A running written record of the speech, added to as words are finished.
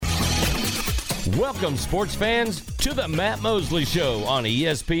Welcome, sports fans, to the Matt Mosley Show on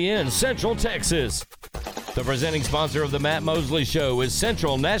ESPN Central Texas. The presenting sponsor of the Matt Mosley Show is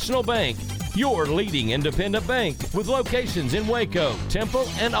Central National Bank, your leading independent bank with locations in Waco, Temple,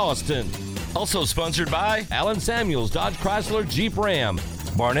 and Austin. Also sponsored by Allen Samuels Dodge Chrysler Jeep Ram,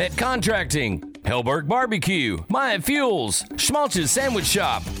 Barnett Contracting, Hellberg Barbecue, Myatt Fuels, Schmaltz's Sandwich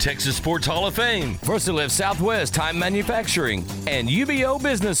Shop, Texas Sports Hall of Fame, VersaLift Southwest Time Manufacturing, and UBO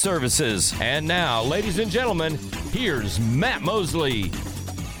Business Services. And now, ladies and gentlemen, here's Matt Mosley.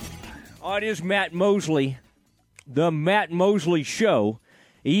 Oh, it is Matt Mosley, the Matt Mosley Show,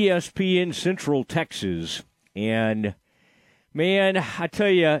 ESPN Central Texas. And, man, I tell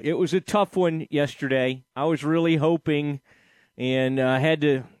you, it was a tough one yesterday. I was really hoping, and I had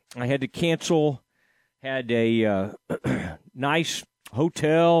to cancel, had a nice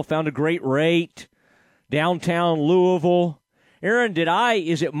hotel, found a great rate, downtown Louisville. Aaron,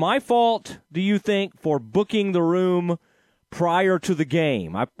 is it my fault, do you think, for booking the room prior to the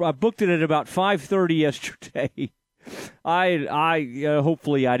game? I booked it at about 5:30 yesterday.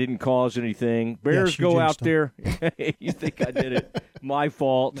 Hopefully I didn't cause anything. Bears go out there. You think I did it? My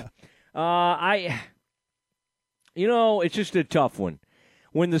fault. No. It's just a tough one.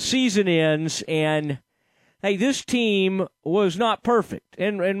 When the season ends and, hey, this team was not perfect,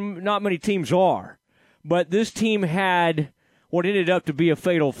 and not many teams are, but this team had what ended up to be a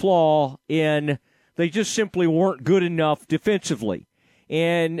fatal flaw in they just simply weren't good enough defensively.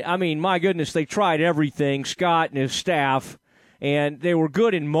 And, I mean, my goodness, they tried everything, Scott and his staff, and they were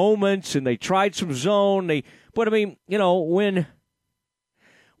good in moments, and they tried some zone. But, I mean,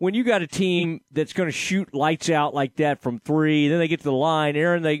 when you got a team that's going to shoot lights out like that from three, then they get to the line,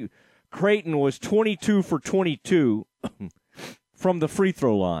 Aaron, Creighton was 22 for 22 from the free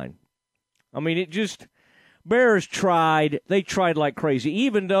throw line. I mean, Bears tried. They tried like crazy.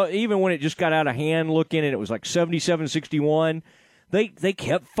 Even when it just got out of hand looking and it was like 77-61, they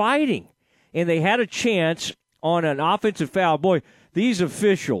kept fighting. And they had a chance on an offensive foul. Boy, these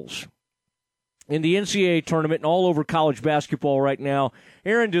officials in the NCAA tournament and all over college basketball right now,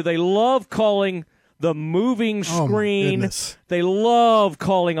 Aaron, do they love calling the moving screen? They love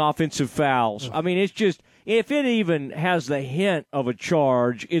calling offensive fouls. I mean, it's just, if it even has the hint of a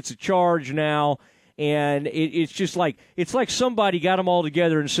charge, it's a charge now. And it's just like, it's like somebody got them all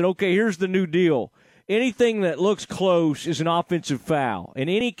together and said, okay, here's the new deal. Anything that looks close is an offensive foul. And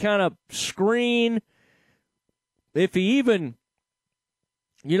any kind of screen, if he even,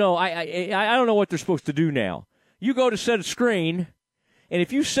 I don't know what they're supposed to do now. You go to set a screen, and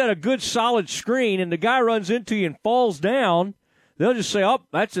if you set a good solid screen and the guy runs into you and falls down, they'll just say, oh,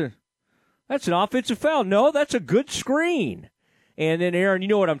 that's an offensive foul. No, that's a good screen. And then, Aaron, you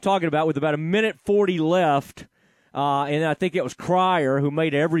know what I'm talking about, with about 1:40 left, and I think it was Cryer who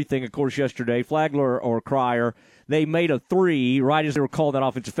made everything, of course, yesterday, Flagler or Cryer. They made a three right as they were calling that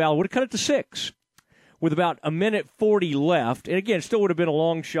offensive foul. Would have cut it to 6 with about 1:40 left. And, again, still would have been a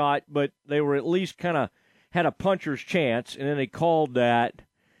long shot, but they were at least kind of had a puncher's chance, and then they called that.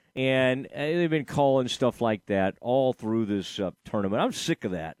 And they've been calling stuff like that all through this tournament. I'm sick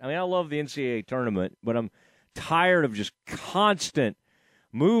of that. I mean, I love the NCAA tournament, but I'm tired of just constant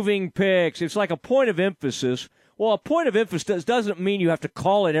moving picks. It's like a point of emphasis. Well, a point of emphasis doesn't mean you have to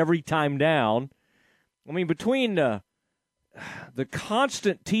call it every time down. I mean, between the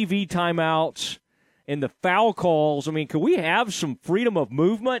constant TV timeouts and the foul calls, I mean, could we have some freedom of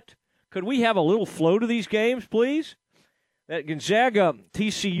movement? Could we have a little flow to these games, please? That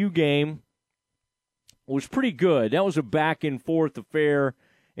Gonzaga-TCU game was pretty good. That was a back-and-forth affair,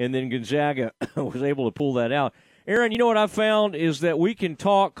 and then Gonzaga was able to pull that out. Aaron, you know what I've found is that we can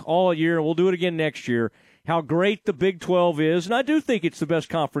talk all year, and we'll do it again next year, how great the Big 12 is, and I do think it's the best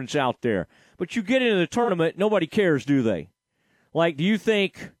conference out there. But you get into the tournament, nobody cares, do they? Like, do you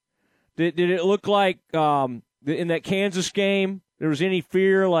think, did it look like in that Kansas game there was any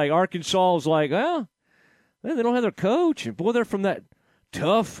fear? Like, Arkansas was like, well, they don't have their coach, and boy, they're from that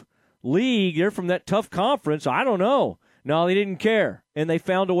tough league, they're from that tough conference, I don't know. No, they didn't care, and they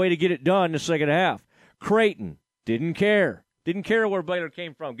found a way to get it done in the second half. Creighton didn't care. Didn't care where Baylor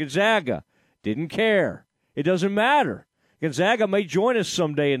came from. Gonzaga didn't care. It doesn't matter. Gonzaga may join us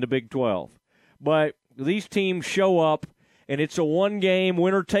someday in the Big 12. But these teams show up, and it's a one-game,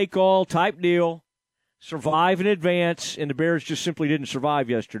 winner-take-all type deal. Survive in advance, and the Bears just simply didn't survive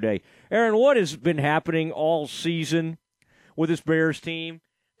yesterday. Aaron, what has been happening all season with this Bears team?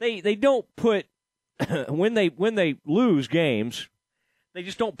 They don't put when they lose games, they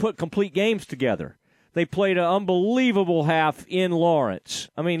just don't put complete games together. They played an unbelievable half in Lawrence.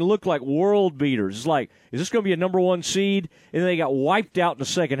 I mean, looked like world beaters. It's like, is this going to be a number one seed? And then they got wiped out in the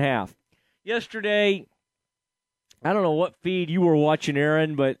second half. yesterday, I don't know what feed you were watching,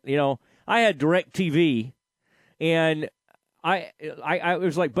 Aaron, but, I had DirecTV, and it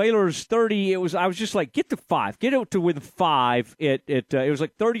was like Baylor's 30. I was just like, get to 5. Get it to within 5. It was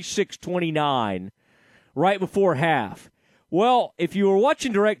like 36-29 right before half. Well, if you were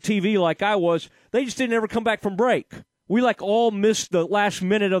watching DirecTV like I was, they just didn't ever come back from break. We all missed the last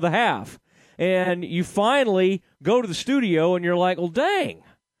minute of the half. And you finally go to the studio and you're like, well, dang,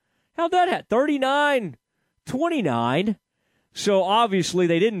 how'd that happen? 39-29. So obviously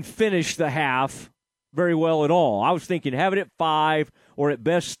they didn't finish the half very well at all. I was thinking have it at 5 or at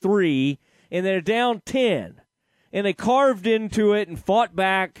best 3, and they're down 10. And they carved into it and fought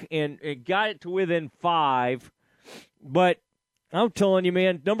back and got it to within 5. But I'm telling you,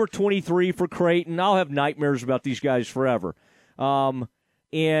 man, number 23 for Creighton, I'll have nightmares about these guys forever. And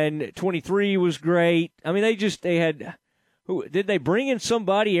 23 was great. I mean, they had – did they bring in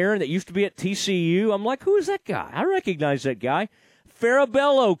somebody, Aaron, that used to be at TCU? I'm like, who is that guy? I recognize that guy.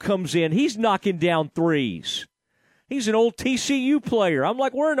 Farabello comes in. He's knocking down threes. He's an old TCU player. I'm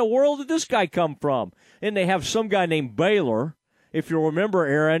like, where in the world did this guy come from? And they have some guy named Baylor. If you'll remember,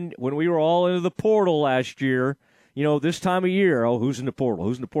 Aaron, when we were all into the portal last year, this time of year, who's in the portal?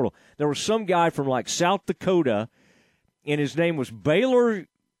 Who's in the portal? There was some guy from like South Dakota, and his name was Baylor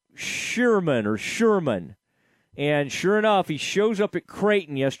Sherman. And sure enough, he shows up at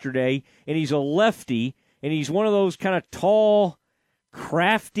Creighton yesterday, and he's a lefty, and he's one of those kind of tall,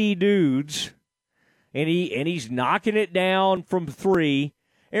 crafty dudes, and he's knocking it down from 3.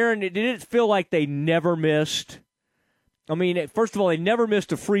 Aaron, did it feel like they never missed? I mean, first of all, they never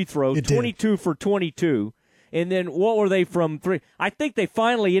missed a free throw, 22 for 22. And then what were they from 3? I think they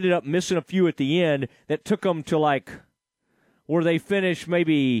finally ended up missing a few at the end that took them to where they finished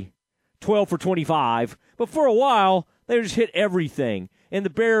maybe 12 for 25. But for a while, they just hit everything. And the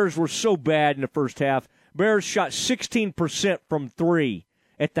Bears were so bad in the first half. Bears shot 16% from 3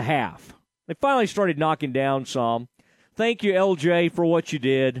 at the half. They finally started knocking down some. Thank you, LJ, for what you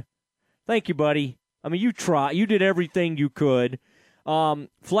did. Thank you, buddy. I mean, you tried. You did everything you could.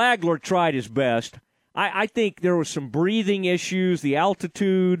 Flagler tried his best. I think there was some breathing issues, the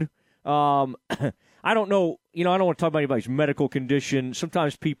altitude. I don't know. I don't want to talk about anybody's medical condition.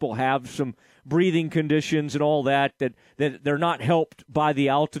 Sometimes people have some breathing conditions and all that they're not helped by the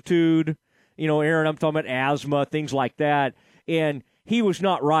altitude. Aaron, I'm talking about asthma, things like that. And he was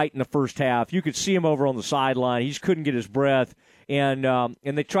not right in the first half. You could see him over on the sideline. He just couldn't get his breath. And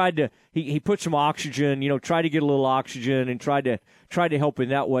they tried to he put some oxygen, tried to get a little oxygen and tried to help in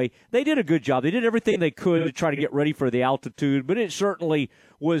that way. They did a good job. They did everything they could to try to get ready for the altitude, but it certainly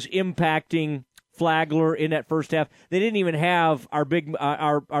was impacting Flagler in that first half. They didn't even have our big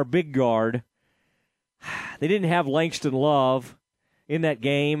guard. They didn't have Langston Love in that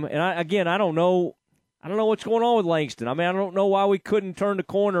game. And I don't know what's going on with Langston. I mean, I don't know why we couldn't turn the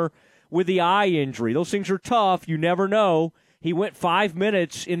corner with the eye injury. Those things are tough. You never know. He went 5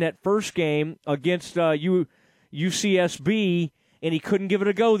 minutes in that first game against UCSB, and he couldn't give it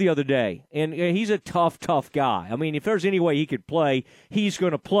a go the other day. And he's a tough guy. I mean, if there's any way he could play, he's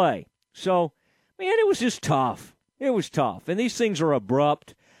going to play. So, man, it was just tough. It was tough. And these things are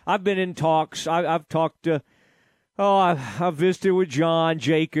abrupt. I've been in talks. I've talked to I've visited with John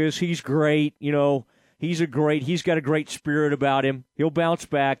Jacobs. He's great. He's got a great spirit about him. He'll bounce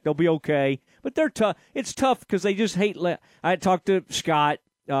back. They'll be okay. But they're tough. It's tough because they just hate. I talked to Scott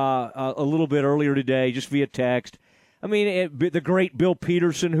a little bit earlier today, just via text. I mean, the great Bill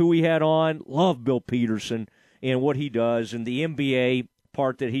Peterson, who we had on. Love Bill Peterson and what he does and the NBA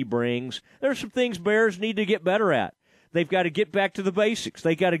part that he brings. There are some things Bears need to get better at. They've got to get back to the basics.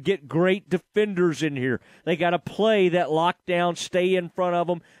 They got to get great defenders in here. They got to play that lockdown, stay in front of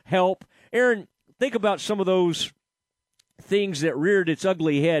them, help. Aaron, think about some of those things that reared its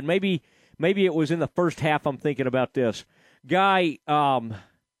ugly head. Maybe it was in the first half. I'm thinking about this guy,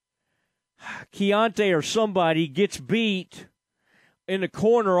 Keontae or somebody gets beat in the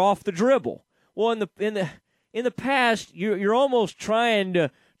corner off the dribble. Well, in the past, you're almost trying to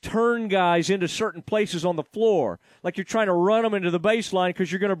turn guys into certain places on the floor, like you're trying to run them into the baseline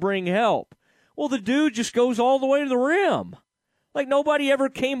because you're going to bring help. Well, the dude just goes all the way to the rim, like nobody ever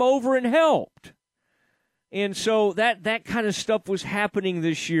came over and helped. And so that kind of stuff was happening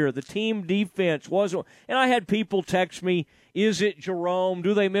this year. The team defense wasn't. And I had people text me, is it Jerome?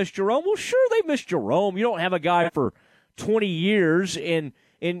 Do they miss Jerome? Well, sure they miss Jerome. You don't have a guy for 20 years, and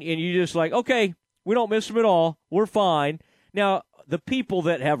you just like, okay, we don't miss him at all. We're fine. Now, the people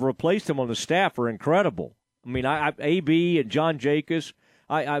that have replaced him on the staff are incredible. I mean, AB and John Jacobs,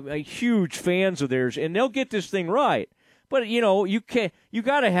 I'm huge fans of theirs, and they'll get this thing right. But, you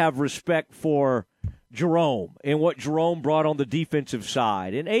got to have respect for Jerome and what Jerome brought on the defensive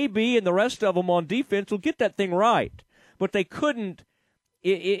side. And AB and the rest of them on defense will get that thing right. But they couldn't,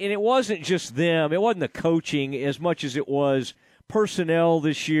 and it wasn't just them. It wasn't the coaching as much as it was personnel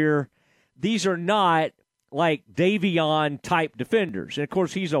this year. These are not like Davion-type defenders. And, of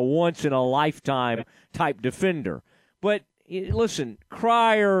course, he's a once-in-a-lifetime type defender. But, listen,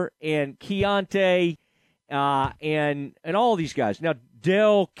 Cryer and Keontae and all these guys. Now,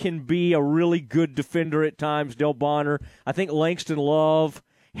 Dell can be a really good defender at times, Del Bonner. I think Langston Love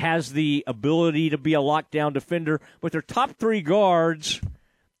has the ability to be a lockdown defender, but their top three guards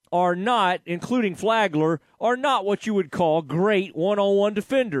are not, including Flagler, are not what you would call great one-on-one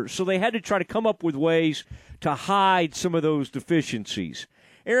defenders. So they had to try to come up with ways to hide some of those deficiencies.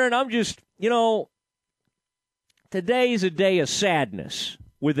 Aaron, I'm just, today is a day of sadness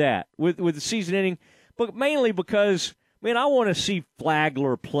with that, with the season ending, but mainly because, man, I want to see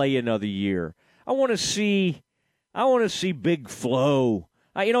Flagler play another year. I want to see Big Flo.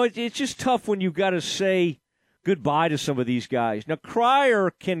 It's just tough when you've got to say goodbye to some of these guys. Now, Cryer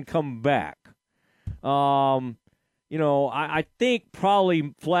can come back. I think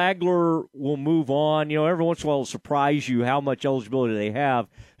probably Flagler will move on. Every once in a while it'll surprise you how much eligibility they have,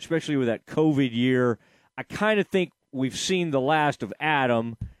 especially with that COVID year. I kind of think we've seen the last of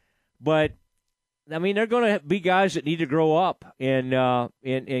Adam, but I mean, they're going to be guys that need to grow up and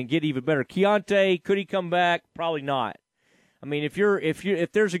get even better. Keontae, could he come back? Probably not. I mean, if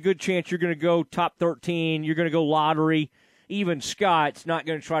there's a good chance you're going to go top 13, you're going to go lottery, even Scott's not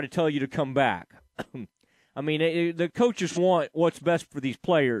going to try to tell you to come back. I mean, the coaches want what's best for these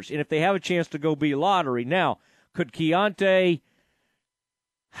players, and if they have a chance to go be lottery. Now, could Keontae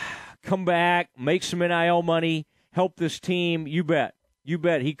come back, make some NIL money, help this team? You bet. You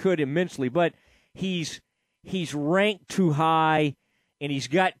bet he could immensely, but he's ranked too high, and he's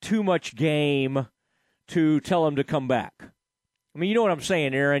got too much game to tell him to come back. I mean, you know what I'm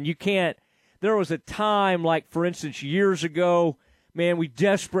saying, Aaron? You can't – there was a time, like, for instance, years ago, man, we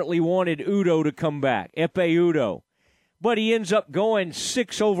desperately wanted Udo to come back, Epe Udo. But he ends up going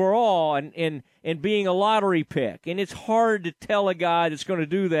 6 overall and being a lottery pick. And it's hard to tell a guy that's going to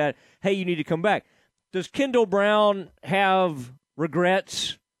do that, hey, you need to come back. Does Kendall Brown have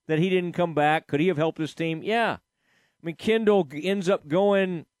regrets that he didn't come back? Could he have helped his team? Yeah. I mean, Kendall ends up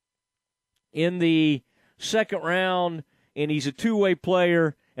going in the second round, and he's a two-way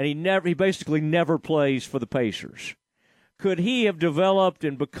player, and he basically never plays for the Pacers. Could he have developed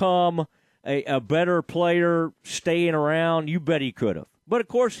and become a better player staying around? You bet he could have. But, of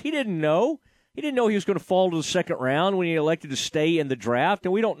course, he didn't know. He didn't know he was going to fall to the second round when he elected to stay in the draft,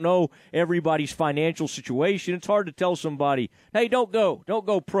 and we don't know everybody's financial situation. It's hard to tell somebody, hey, don't go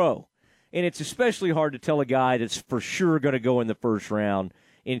pro. And it's especially hard to tell a guy that's for sure going to go in the first round,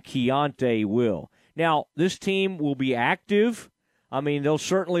 and Keontae will. Now, this team will be active. I mean, they'll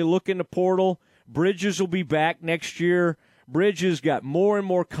certainly look in the portal. Bridges will be back next year. Bridges got more and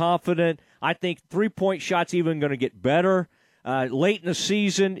more confident. I think three-point shots even going to get better. Late in the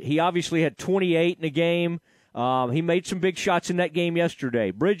season, he obviously had 28 in a game. He made some big shots in that game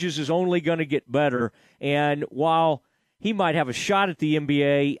yesterday. Bridges is only going to get better. And while he might have a shot at the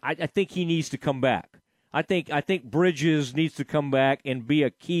NBA, I think he needs to come back. I think Bridges needs to come back and be a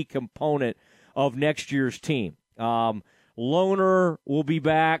key component of next year's team. Loner will be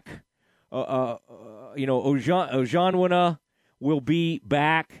back. Ojanwina will be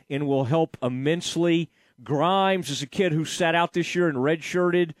back and will help immensely. Grimes is a kid who sat out this year and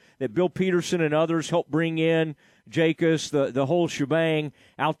redshirted that Bill Peterson and others helped bring in. Jacobs, the whole shebang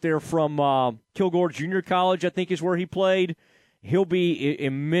out there from Kilgore Junior College, I think is where he played. He'll be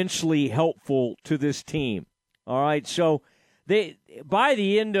immensely helpful to this team. All right, so by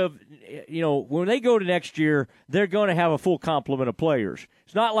the end of, when they go to next year, they're going to have a full complement of players.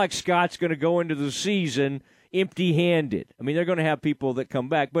 It's not like Scott's going to go into the season empty-handed. I mean, they're going to have people that come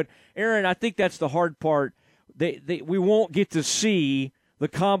back. But, Aaron, I think that's the hard part. We won't get to see the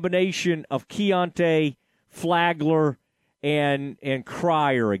combination of Keontae, Flagler, and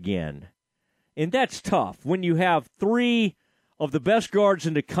Cryer again. And that's tough when you have three of the best guards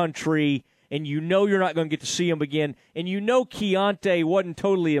in the country and you know you're not going to get to see him again, and you know Keontae wasn't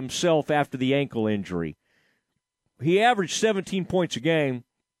totally himself after the ankle injury. He averaged 17 points a game,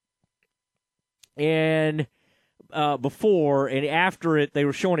 and before and after it, they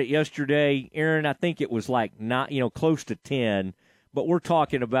were showing it yesterday. Aaron, I think it was like not, close to 10, but we're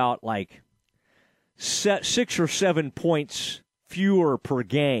talking about like 6 or 7 points fewer per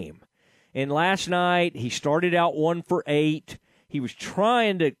game. And last night, he started out 1 for 8. He was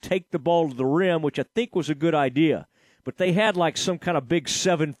trying to take the ball to the rim, which I think was a good idea. but they had like some kind of big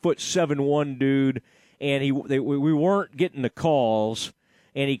 7'7" dude, and we weren't getting the calls,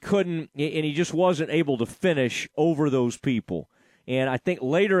 and he just wasn't able to finish over those people. And I think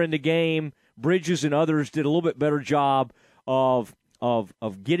later in the game, Bridges and others did a little bit better job of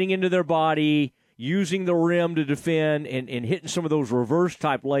getting into their body, using the rim to defend, and hitting some of those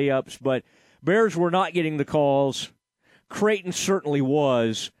reverse-type layups. But Bears were not getting the calls. Creighton certainly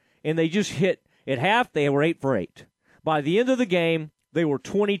was. And they just hit – at half, they were 8 for 8. By the end of the game, they were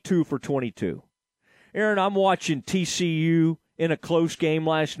 22 for 22. Aaron, I'm watching TCU in a close game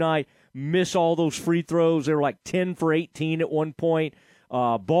last night miss all those free throws. They were like 10 for 18 at one point.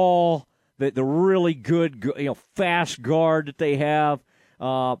 Ball, the really good, fast guard that they have,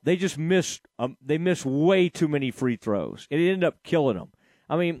 they just missed. They missed way too many free throws. It ended up killing them.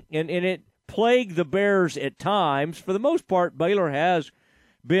 I mean, and it plagued the Bears at times. For the most part, Baylor has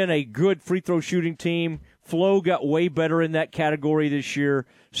been a good free throw shooting team. Flo got way better in that category this year.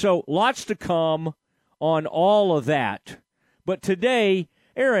 So lots to come on all of that. But today,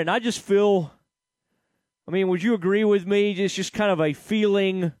 Aaron, I just feel, would you agree with me? It's just kind of a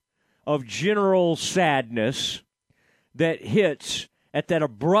feeling of general sadness that hits at that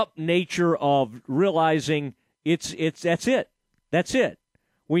abrupt nature of realizing that's it. That's it.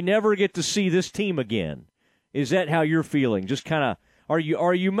 We never get to see this team again. Is that how you're feeling? Just kind of, are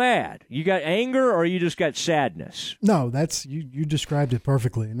you mad? You got anger, or you just got sadness? No, that's you described it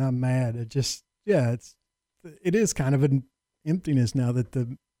perfectly, and I'm mad. It is kind of an emptiness now that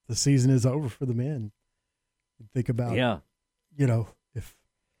the season is over for the men. You think about, if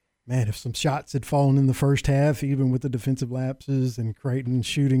some shots had fallen in the first half, even with the defensive lapses and Creighton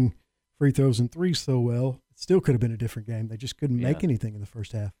shooting free throws and threes so well, it still could have been a different game. They just couldn't make anything in the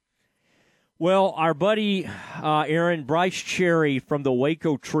first half. Well, our buddy, Aaron, Bryce Cherry from the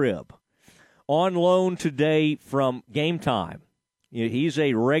Waco Trib, on loan today from Game Time. He's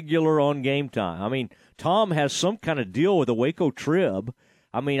a regular on Game Time. Tom has some kind of deal with the Waco Trib.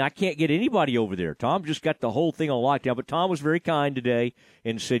 I can't get anybody over there. Tom just got the whole thing on lockdown. But Tom was very kind today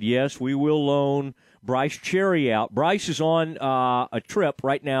and said, yes, we will loan Bryce Cherry out. Bryce is on a trip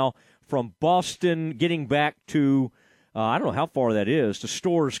right now from Boston, getting back to, I don't know how far that is, to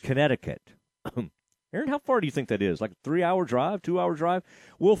Storrs, Connecticut. Aaron, how far do you think that is? Like a 3-hour drive, 2-hour drive?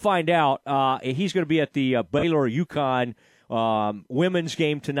 We'll find out. He's going to be at the Baylor-UConn women's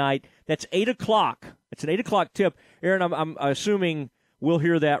game tonight. That's 8 o'clock. It's an 8 o'clock tip. Aaron, I'm assuming we'll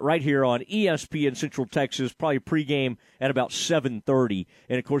hear that right here on ESPN Central Texas, probably pregame at about 7:30.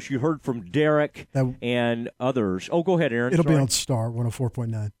 And, of course, you heard from Derek and others. Oh, go ahead, Aaron. It'll be on Star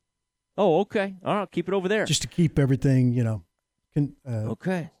 104.9. Oh, okay. All right, keep it over there. Just to keep everything,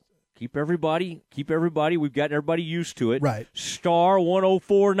 okay. Keep everybody. We've gotten everybody used to it. Right. Star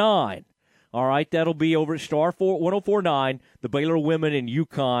 104.9. All right, that'll be over at Star 104.9, the Baylor women in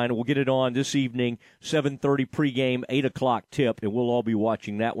UConn. We'll get it on this evening, 7:30 pregame, 8 o'clock tip, and we'll all be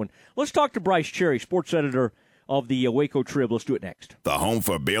watching that one. Let's talk to Bryce Cherry, sports editor of the Waco Trib. Let's do it next. The home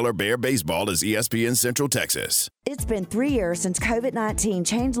for Baylor Bear baseball is ESPN Central Texas. It's been 3 years since COVID-19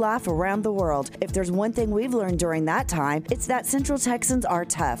 changed life around the world. If there's one thing we've learned during that time, it's that Central Texans are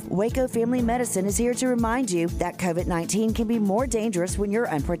tough. Waco Family Medicine is here to remind you that COVID-19 can be more dangerous when you're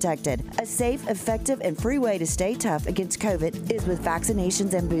unprotected. A safe, effective, and free way to stay tough against COVID is with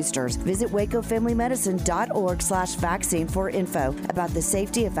vaccinations and boosters. Visit wacofamilymedicine.org/vaccine for info about the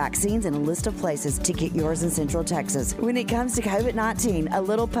safety of vaccines and a list of places to get yours in Central Texas. When it comes to COVID-19, a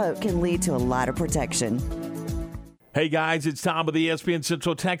little poke can lead to a lot of protection. Hey guys, it's Tom with ESPN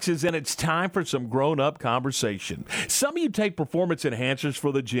Central Texas, and it's time for some grown-up conversation. Some of you take performance enhancers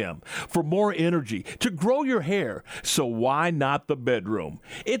for the gym, for more energy, to grow your hair. So why not the bedroom?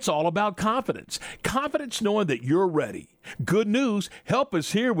 It's all about confidence. Confidence knowing that you're ready. Good news, help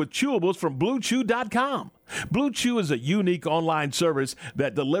us here with chewables from BlueChew.com. Blue Chew is a unique online service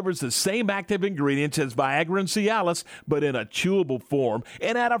that delivers the same active ingredients as Viagra and Cialis, but in a chewable form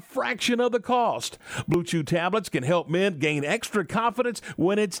and at a fraction of the cost. Blue Chew tablets can help men gain extra confidence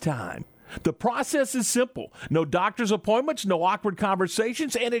when it's time. The process is simple. No doctor's appointments, no awkward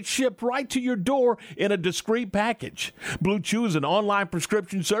conversations, and it's shipped right to your door in a discreet package. Blue Chew is an online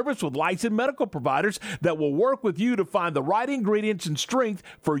prescription service with licensed medical providers that will work with you to find the right ingredients and strength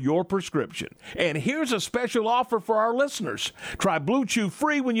for your prescription. And here's a special offer for our listeners. Try Blue Chew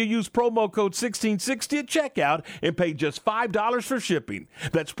free when you use promo code 1660 at checkout and pay just $5 for shipping.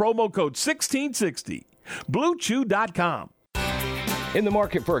 That's promo code 1660. BlueChew.com. In the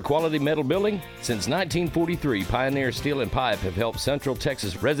market for a quality metal building? Since 1943, Pioneer Steel and Pipe have helped Central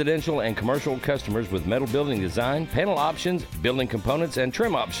Texas residential and commercial customers with metal building design, panel options, building components, and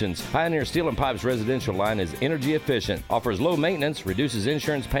trim options. Pioneer Steel and Pipe's residential line is energy efficient, offers low maintenance, reduces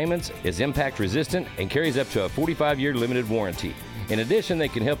insurance payments, is impact resistant, and carries up to a 45-year limited warranty. In addition, they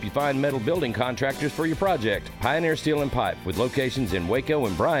can help you find metal building contractors for your project. Pioneer Steel and Pipe, with locations in Waco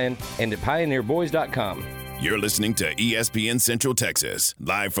and Bryan, and at pioneerboys.com. You're listening to ESPN Central Texas,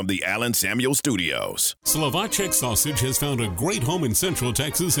 live from the Allen Samuel Studios. Slovacek Sausage has found a great home in Central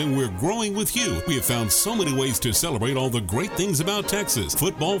Texas, and we're growing with you. We have found so many ways to celebrate all the great things about Texas.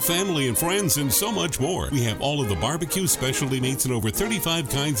 Football, family, and friends, and so much more. We have all of the barbecue specialty meats and over 35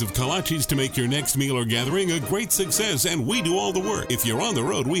 kinds of kolaches to make your next meal or gathering a great success, and we do all the work. If you're on the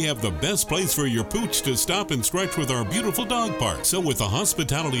road, we have the best place for your pooch to stop and stretch with our beautiful dog park. So with the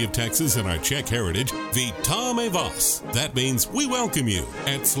hospitality of Texas and our Czech heritage, Vítame vás. That means we welcome you.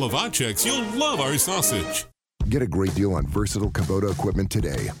 At Slovacek's, you'll love our sausage. Get a great deal on versatile Kubota equipment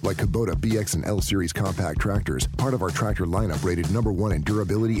today, like Kubota BX and L Series compact tractors, part of our tractor lineup rated #1 in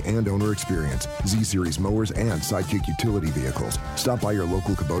durability and owner experience, Z Series mowers, and Sidekick utility vehicles. Stop by your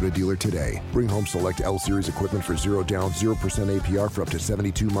local Kubota dealer today. Bring home select L Series equipment for 0 down, 0% APR for up to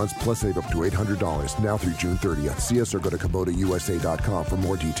 72 months, plus save up to $800 now through June 30th. See us or go to KubotaUSA.com for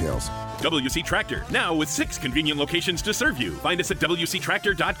more details. WC Tractor, now with 6 convenient locations to serve you. Find us at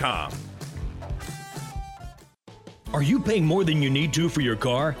WCTractor.com. Are you paying more than you need to for your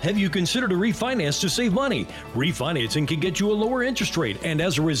car? Have you considered a refinance to save money? Refinancing can get you a lower interest rate and,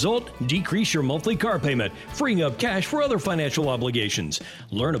 as a result, decrease your monthly car payment, freeing up cash for other financial obligations.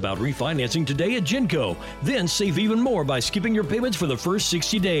 Learn about refinancing today at Genco. Then save even more by skipping your payments for the first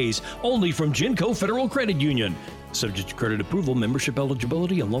 60 days, only from Genco Federal Credit Union. Subject to credit approval, membership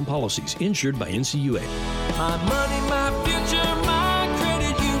eligibility, and loan policies. Insured by NCUA. My money, my future, my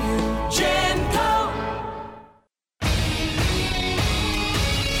credit union. Genco.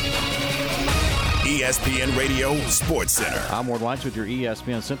 ESPN Radio Sports Center. I'm Ward Weitz with your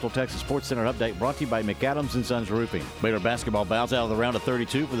ESPN Central Texas Sports Center update, brought to you by McAdams & Sons Roofing. Baylor basketball bows out of the round of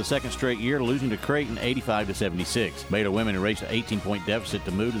 32 for the second straight year, losing to Creighton 85-76. Baylor women erased an 18-point deficit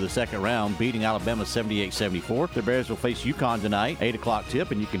to move to the second round, beating Alabama 78-74. The Bears will face UConn tonight, 8 o'clock tip,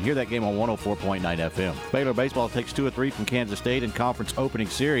 and you can hear that game on 104.9 FM. Baylor baseball takes 2 of 3 from Kansas State in conference opening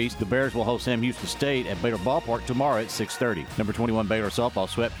series. The Bears will host Sam Houston State at Baylor Ballpark tomorrow at 6:30. Number 21 Baylor softball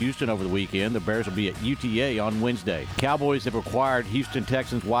swept Houston over the weekend. The Bears will be at UTA on Wednesday. Cowboys have acquired Houston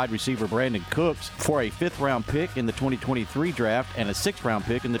Texans wide receiver Brandon Cooks for a 5th-round pick in the 2023 draft and a 6th-round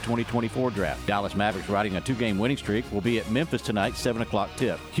pick in the 2024 draft. Dallas Mavericks, riding a 2-game winning streak, will be at Memphis tonight, 7 o'clock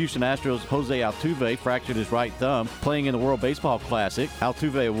tip. Houston Astros' Jose Altuve fractured his right thumb playing in the World Baseball Classic.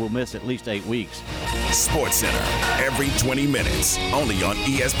 Altuve will miss at least 8 weeks. Sports Center, every 20 minutes, only on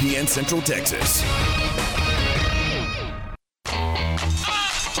ESPN Central Texas.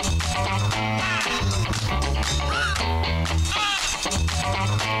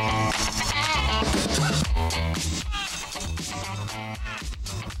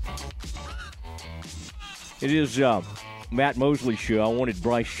 It is Matt Mosley show. I wanted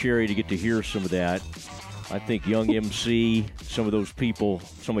Bryce Cherry to get to hear some of that. I think young MC, some of those people,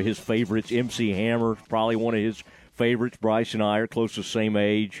 some of his favorites. MC Hammer, probably one of his favorites. Bryce and I are close to the same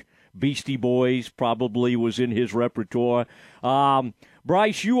age. Beastie Boys probably was in his repertoire.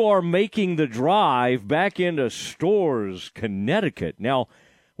 Bryce, you are making the drive back into Storrs, Connecticut. Now,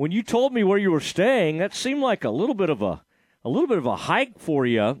 when you told me where you were staying, that seemed like a little bit of a hike for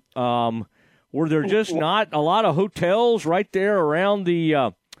you. Were there just not a lot of hotels right there around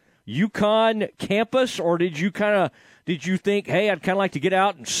the UConn campus, or did you think, hey, I'd kind of like to get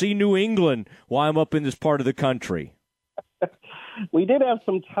out and see New England while I'm up in this part of the country? We did have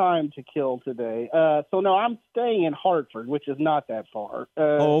some time to kill today. So, no, I'm staying in Hartford, which is not that far.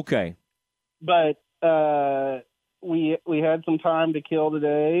 Okay. But we had some time to kill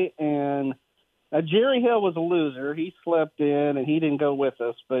today, and Jerry Hill was a loser. He slept in, and he didn't go with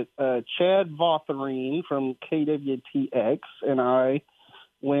us. But Chad Votherine from KWTX and I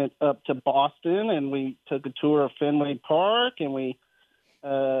went up to Boston, and we took a tour of Fenway Park, and we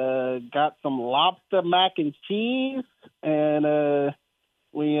got some lobster mac and cheese, and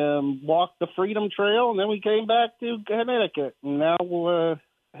we walked the Freedom Trail, and then we came back to Connecticut. And now we'll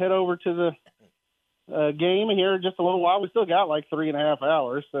head over to the game here in just a little while. We still got like 3.5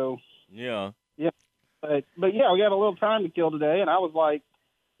 hours, so yeah. But yeah, we got a little time to kill today, and I was like,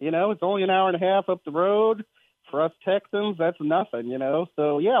 it's only an hour and a half up the road. For us Texans, that's nothing,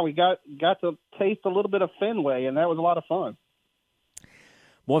 So yeah, we got to taste a little bit of Fenway, and that was a lot of fun.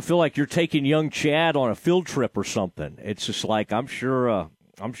 Well, I feel like you're taking young Chad on a field trip or something. It's just like I'm sure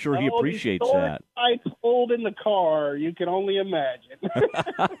he appreciates that. I told in the car, you can only imagine.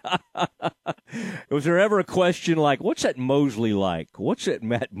 Was there ever a question like, what's that Mosley like? What's that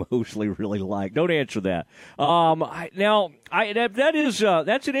Matt Mosley really like? Don't answer that.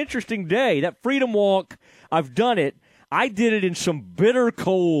 That's an interesting day. That Freedom Walk, I've done it. I did it in some bitter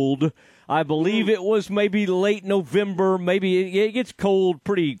cold. I believe it was maybe late November. Maybe it gets cold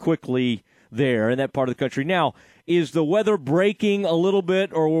pretty quickly there in that part of the country. Now, is the weather breaking a little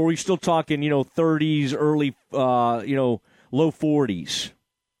bit, or were we still talking, 30s, early, low 40s?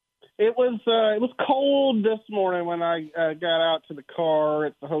 It was cold this morning when I got out to the car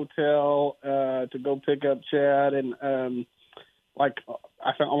at the hotel to go pick up Chad, and I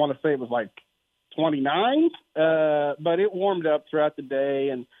want to say it was like 29, but it warmed up throughout the day,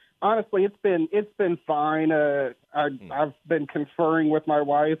 and honestly, it's been fine. I've been conferring with my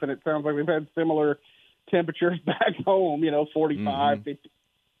wife, and it sounds like we've had similar temperatures back home, 45, 50.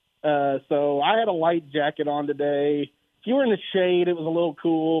 So I had a light jacket on today. If you were in the shade, it was a little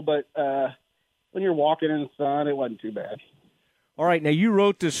cool, but when you're walking in the sun, it wasn't too bad. All right, now you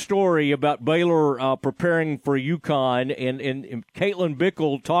wrote this story about Baylor preparing for UConn, and Caitlin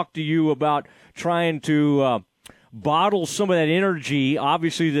Bickle talked to you about trying to bottle some of that energy,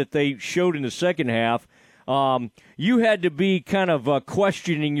 obviously, that they showed in the second half. You had to be kind of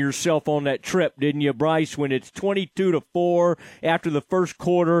questioning yourself on that trip, didn't you, Bryce, when it's 22-4 after the first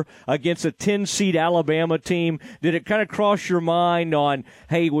quarter against a 10-seed Alabama team? Did it kind of cross your mind on,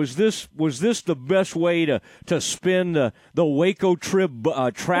 hey, was this the best way to spend the Waco trip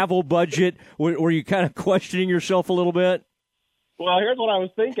travel budget? Were you kind of questioning yourself a little bit? Well, here's what I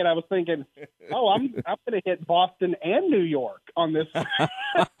was thinking. I'm going to hit Boston and New York on this.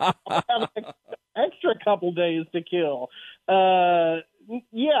 I'll have an extra couple days to kill.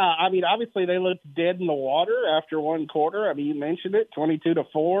 Yeah, I mean, obviously they looked dead in the water after one quarter. I mean, you mentioned it,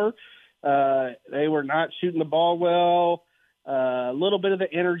 22-4. They were not shooting the ball well. A little bit of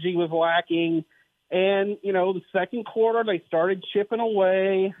the energy was lacking. And, the second quarter, they started chipping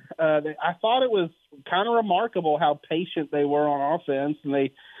away. I thought it was kind of remarkable how patient they were on offense, and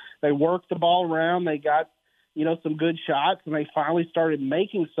they worked the ball around. They got, some good shots, and they finally started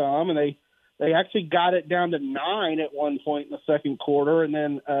making some, and they actually got it down to 9 at one point in the second quarter, and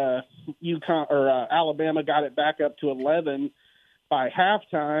then Alabama got it back up to 11 by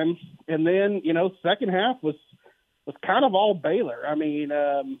halftime. And then, second half was kind of all Baylor. I mean,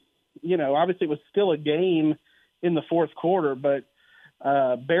 obviously it was still a game in the fourth quarter, but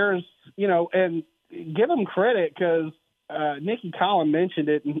Bears, and give them credit because Nikki Collin mentioned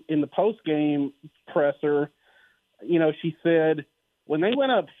it in the post-game presser. She said when they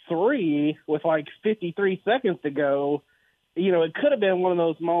went up 3 with like 53 seconds to go, it could have been one of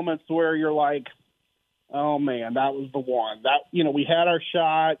those moments where you're like, oh, man, that was the one. That, we had our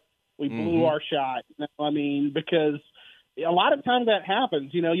shot. We blew our shot. I mean, because – a lot of times that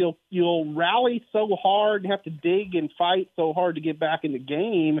happens. You'll rally so hard and have to dig and fight so hard to get back in the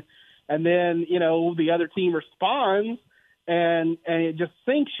game, and then the other team responds and it just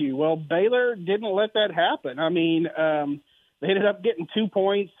sinks you. Well, Baylor didn't let that happen. I mean, they ended up getting 2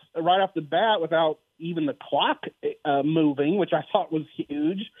 points right off the bat without even the clock moving, which I thought was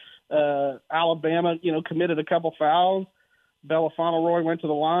huge. Alabama, committed a couple fouls. Bella Fauntleroy went to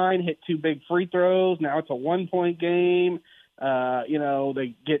the line, hit 2 big free throws. Now it's a 1-point game.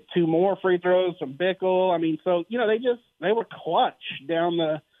 They get 2 more free throws from Bickle. I mean, so, they were clutch down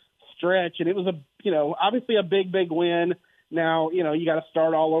the stretch, and it was obviously a big, big win. Now, you got to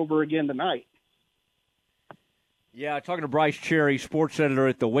start all over again tonight. Yeah, talking to Bryce Cherry, sports editor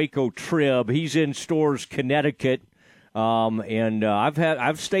at the Waco Trib. He's in Storrs, Connecticut. And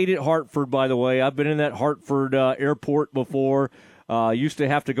I've stayed at Hartford, by the way. I've been in that Hartford airport before. Used to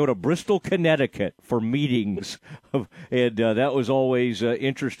have to go to Bristol, Connecticut for meetings, and that was always an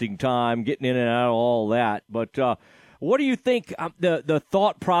interesting time getting in and out of all that. But what do you think the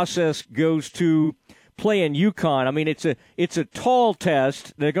thought process goes to playing UConn? I mean, it's a tall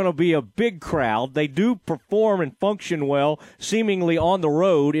test. They're going to be a big crowd. They do perform and function well, seemingly on the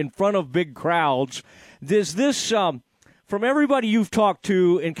road in front of big crowds. Does this from everybody you've talked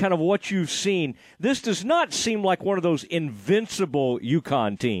to and kind of what you've seen, this does not seem like one of those invincible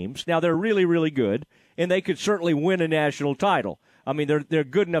UConn teams. Now, they're really, really good, and they could certainly win a national title. I mean, they're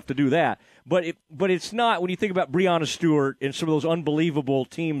good enough to do that. But it's not, when you think about Breonna Stewart and some of those unbelievable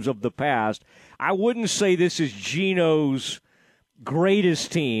teams of the past, I wouldn't say this is Gino's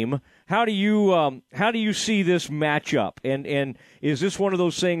greatest team. How do you see this matchup? And is this one of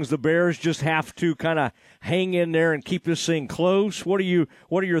those things the Bears just have to kind of hang in there and keep this thing close? What are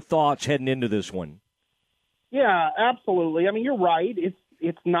your thoughts heading into this one? Yeah, absolutely. I mean, you're right.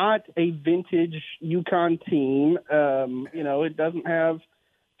 It's not a vintage UConn team. It doesn't have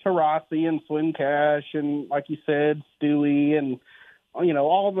Taurasi and Swin Cash and, like you said, Stewie and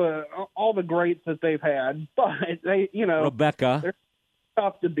all the greats that they've had. But they, Rebecca, they're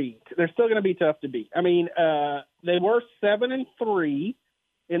tough to beat. They're still going to be tough to beat. I mean, they were 7-3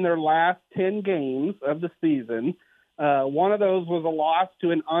 in their last 10 games of the season. One of those was a loss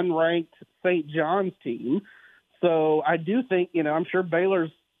to an unranked St. John's team. So I do think, I'm sure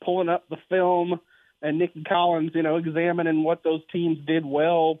Baylor's pulling up the film and Nikki Collins, examining what those teams did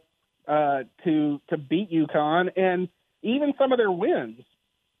well to beat UConn. And even some of their wins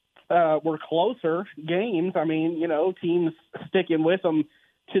were closer games. I mean, teams sticking with them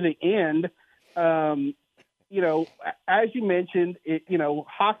to the end. As you mentioned,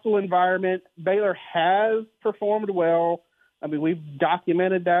 hostile environment. Baylor has performed well. I mean, we've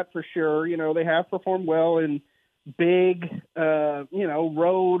documented that for sure. They have performed well in big,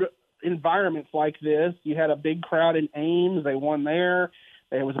 road environments like this. You had a big crowd in Ames. They won there.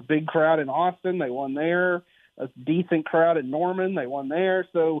 There was a big crowd in Austin. They won there. A decent crowd in Norman. They won there.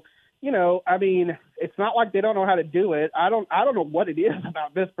 So, it's not like they don't know how to do it. I don't know what it is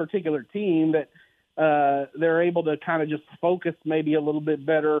about this particular team that they're able to kind of just focus maybe a little bit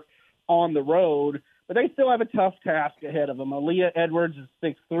better on the road. But they still have a tough task ahead of them. Aaliyah Edwards is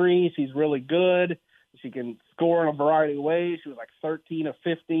 6'3". She's really good. She can score in a variety of ways. She was like 13 of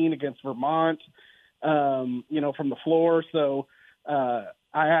 15 against Vermont, from the floor. So I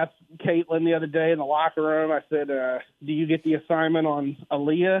asked Caitlin the other day in the locker room, I said, do you get the assignment on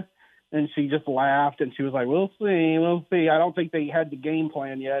Aaliyah? And she just laughed, and she was like, we'll see. I don't think they had the game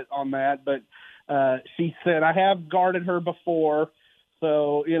plan yet on that. But she said, I have guarded her before.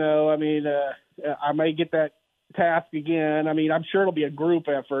 So, I may get that task again. I mean, I'm sure it'll be a group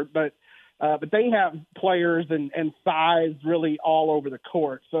effort, but they have players and size really all over the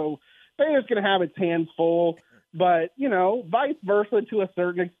court. So Baylor's going to have its hands full, but, vice versa to a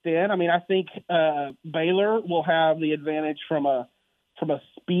certain extent. I mean, I think Baylor will have the advantage from a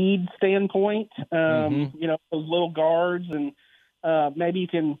speed standpoint, those little guards, and maybe you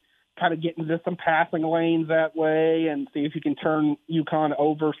can kind of get into some passing lanes that way and see if you can turn UConn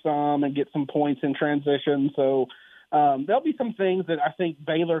over some and get some points in transition. So, there'll be some things that I think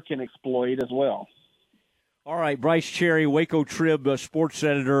Baylor can exploit as well. All right, Bryce Cherry, Waco Trib sports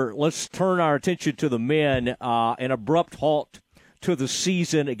editor. Let's turn our attention to the men. An abrupt halt to the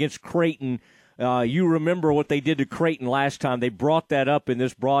season against Creighton. You remember what they did to Creighton last time. They brought that up in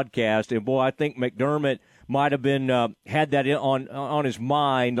this broadcast, and, boy, I think McDermott might have been had that on his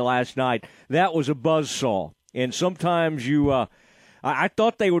mind last night. That was a buzzsaw, and sometimes you I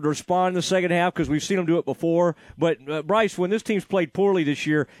thought they would respond in the second half because we've seen them do it before. But, Bryce, when this team's played poorly this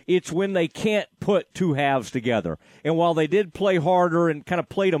year, it's when they can't put two halves together. And while they did play harder and kind of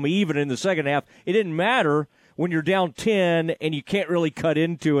played them even in the second half, it didn't matter when you're down 10 and you can't really cut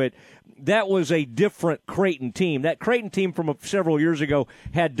into it. That was a different Creighton team. That Creighton team from several years ago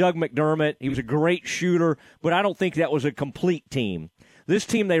had Doug McDermott. He was a great shooter, but I don't think that was a complete team. This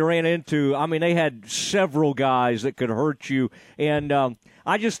team they ran into, I mean, they had several guys that could hurt you. And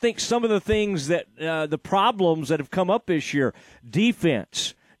I just think some of the things that the problems that have come up this year,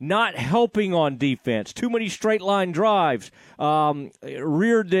 defense, not helping on defense, too many straight line drives,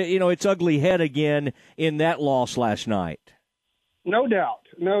 reared its ugly head again in that loss last night. No doubt.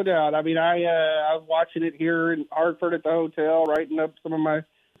 I mean, I was watching it here in Hartford at the hotel, writing up some of my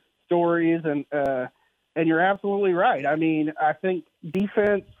stories, and you're absolutely right. I mean, I think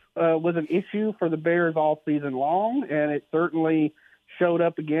defense was an issue for the Bears all season long, and it certainly showed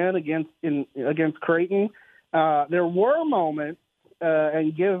up again against Creighton. There were moments,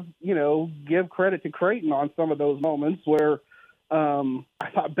 and give credit to Creighton on some of those moments where I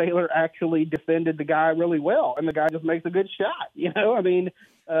thought Baylor actually defended the guy really well, and the guy just makes a good shot. I mean,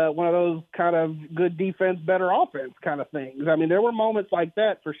 one of those kind of good defense, better offense kind of things. I mean, there were moments like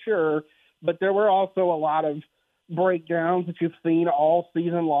that for sure, but there were also a lot of breakdowns that you've seen all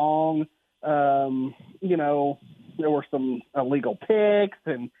season long. There were some illegal picks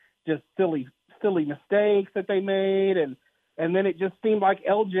and just silly mistakes that they made, and then it just seemed like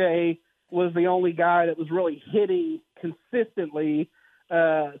LJ was the only guy that was really hitting consistently,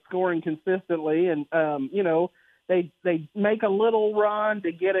 scoring consistently, and they make a little run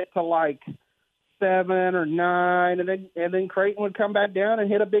to get it to like 7 or 9, and then Creighton would come back down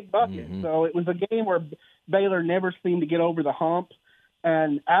and hit a big bucket. Mm-hmm. So it was a game where Baylor never seemed to get over the hump.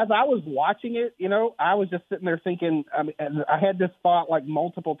 And as I was watching it, I was just sitting there thinking, and I had this thought like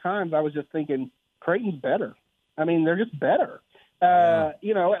multiple times. I was just thinking, Creighton's better. I mean, they're just better.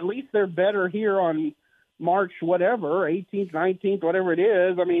 At least they're better here on March, whatever, 18th, 19th, whatever it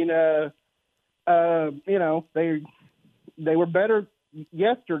is. I mean, they were better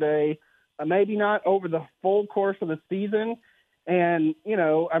yesterday, maybe not over the full course of the season. And,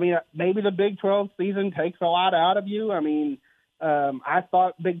 maybe the Big 12 season takes a lot out of you. I mean, I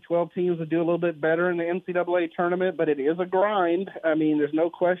thought Big 12 teams would do a little bit better in the NCAA tournament, but it is a grind. I mean, there's no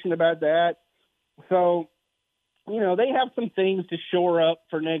question about that. So, they have some things to shore up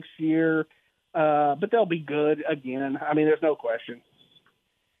for next year, but they'll be good again. I mean, there's no question.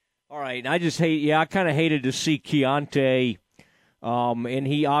 All right, and I kind of hated to see Keontae, and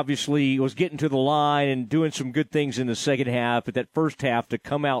he obviously was getting to the line and doing some good things in the second half, but that first half to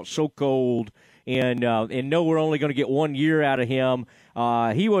come out so cold and know we're only going to get 1 year out of him.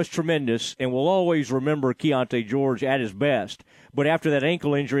 He was tremendous, and we'll always remember Keontae George at his best. But after that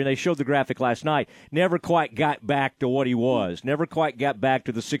ankle injury, and they showed the graphic last night, never quite got back to what he was. Never quite got back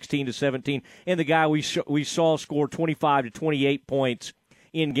to the 16 to 17. And the guy we saw score 25 to 28 points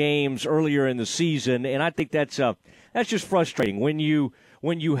in games earlier in the season. And I think that's just frustrating when you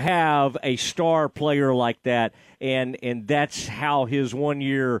have a star player like that, and that's how his 1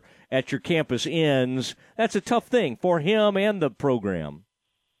 year at your campus ends. That's a tough thing for him and the program.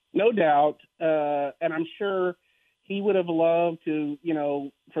 No doubt. And I'm sure he would have loved to,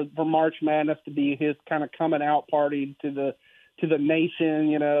 for March Madness to be his kind of coming out party to the nation,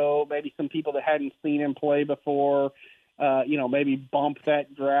 maybe some people that hadn't seen him play before, maybe bump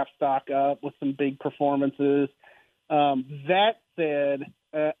that draft stock up with some big performances. That said,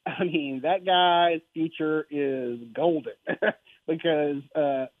 that guy's future is golden because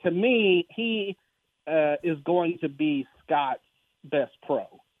to me, he is going to be Scott's best pro.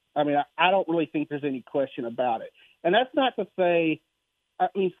 I mean, I don't really think there's any question about it. And that's not to say,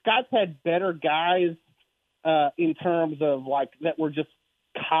 Scott's had better guys in terms of that were just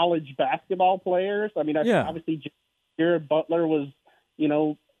college basketball players. I mean, obviously Jared Butler was,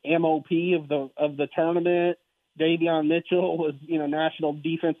 MOP of the tournament. Davion Mitchell was, National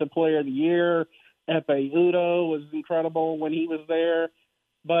Defensive Player of the Year. Epe Udoh was incredible when he was there.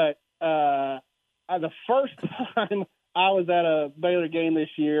 But the first time I was at a Baylor game this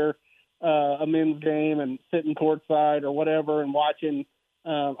year, a men's game, and sitting courtside or whatever and watching,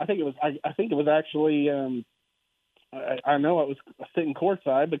 I think it was actually, I know I was sitting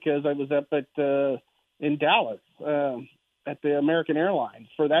courtside because I was up in Dallas at the American Airlines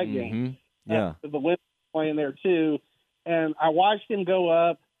for that game. Yeah. The women playing there too. And I watched him go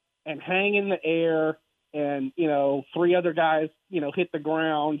up and hang in the air and, three other guys, hit the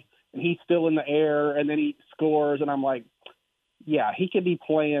ground and he's still in the air and then he scores. And I'm like, yeah, he could be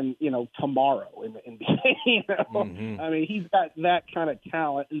playing, tomorrow in the NBA. I mean, he's got that kind of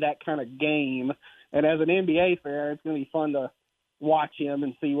talent and that kind of game. And as an NBA fan, it's going to be fun to watch him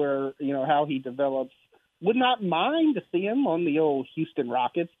and see where, how he develops. Would not mind to see him on the old Houston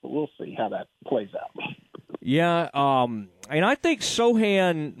Rockets, but we'll see how that plays out. Yeah, and I think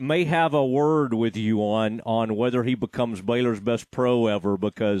Sohan may have a word with you on whether he becomes Baylor's best pro ever,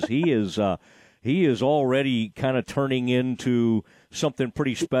 because he is already kind of turning into something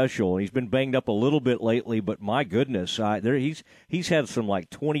pretty special. He's been banged up a little bit lately, but my goodness, he's had some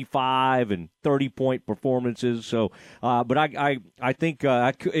like 25 and 30-point performances. So, but I think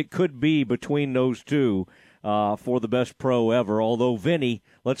it could be between those two for the best pro ever. Although Vinny,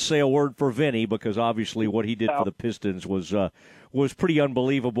 let's say a word for Vinny, because obviously what he did for the Pistons was pretty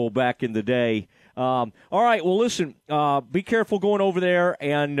unbelievable back in the day. All right, well listen, be careful going over there,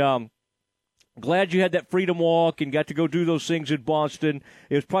 and glad you had that Freedom Walk and got to go do those things in Boston.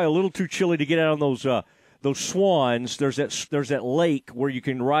 It was probably a little too chilly to get out on those swans. There's that lake where you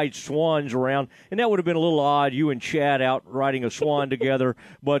can ride swans around, and that would have been a little odd, you and Chad out riding a swan together.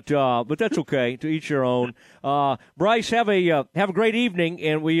 But that's okay. To each your own. Bryce, have a great evening,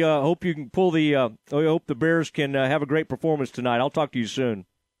 and we hope you can pull we hope the Bears can have a great performance tonight. I'll talk to you soon.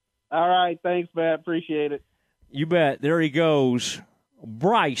 All right, thanks, Matt. Appreciate it. You bet. There he goes,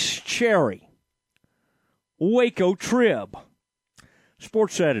 Bryce Cherry. Waco Trib,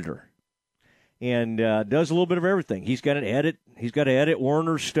 sports editor, and does a little bit of everything. He's got to edit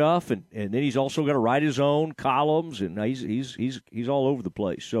Werner's stuff, and then he's also got to write his own columns, and he's all over the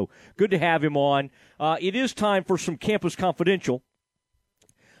place. So good to have him on. It is time for some Campus Confidential.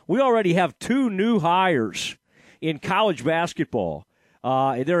 We already have 2 new hires in college basketball.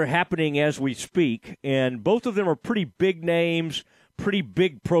 They're happening as we speak, and both of them are pretty big names, pretty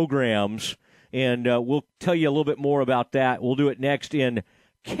big programs. And we'll tell you a little bit more about that. We'll do it next in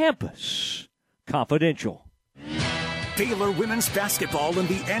Campus Confidential. Baylor women's basketball in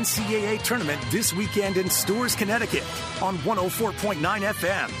the NCAA tournament this weekend in Stores, Connecticut on 104.9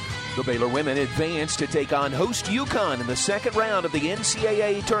 FM. The Baylor women advance to take on host UConn in the second round of the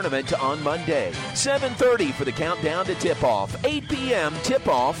NCAA tournament on Monday. 7:30 for the countdown to tip-off. 8 p.m.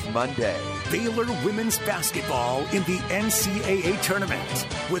 tip-off Monday. Baylor women's basketball in the NCAA tournament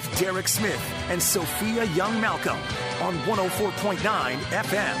with Derek Smith and Sophia Young-Malcolm on 104.9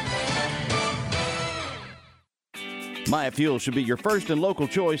 FM. Maya Fuel should be your first and local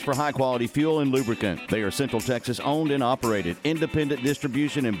choice for high-quality fuel and lubricant. They are Central Texas owned and operated, independent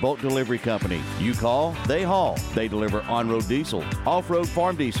distribution and bulk delivery company. You call, they haul. They deliver on-road diesel, off-road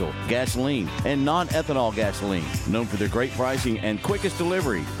farm diesel, gasoline, and non-ethanol gasoline. Known for their great pricing and quickest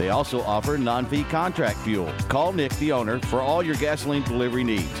delivery, they also offer non-fee contract fuel. Call Nick, the owner, for all your gasoline delivery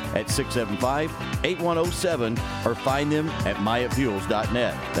needs at 675-8107 or find them at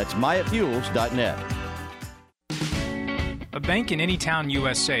MyaFuels.net. That's MyaFuels.net. A bank in any town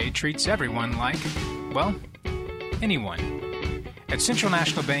USA treats everyone like, well, anyone. At Central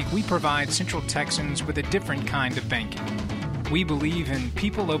National Bank, we provide Central Texans with a different kind of banking. We believe in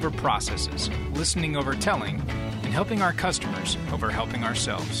people over processes, listening over telling, and helping our customers over helping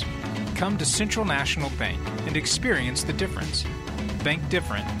ourselves. Come to Central National Bank and experience the difference. Bank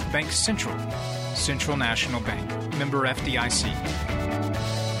different. Bank Central. Central National Bank. Member FDIC.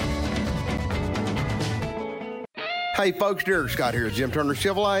 Hey folks, Derek Scott here at Jim Turner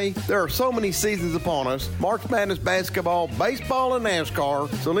Chevrolet. There are so many seasons upon us: March Madness basketball, baseball, and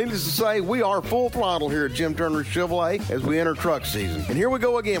NASCAR. So needless to say, we are full throttle here at Jim Turner Chevrolet as we enter truck season. And here we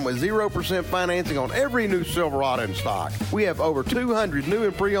go again with 0% financing on every new Silverado in stock. We have over 200 new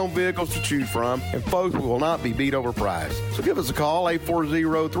and pre-owned vehicles to choose from, and folks, we will not be beat over price. So give us a call,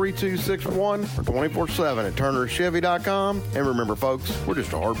 840-3261 or 24/7 at turnerchevy.com. And remember folks, we're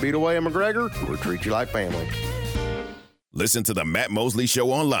just a heartbeat away in McGregor. We'll treat you like family. Listen to the Matt Mosley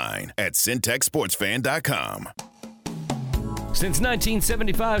Show online at syntechsportsfan.com. Since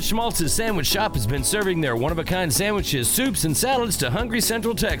 1975, Schmaltz's Sandwich Shop has been serving their one-of-a-kind sandwiches, soups, and salads to hungry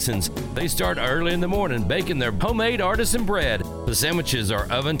Central Texans. They start early in the morning baking their homemade artisan bread. The sandwiches are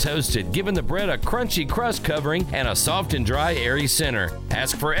oven-toasted, giving the bread a crunchy crust covering and a soft and dry, airy center.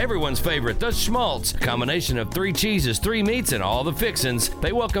 Ask for everyone's favorite, the Schmaltz, combination of 3 cheeses, 3 meats, and all the fixins.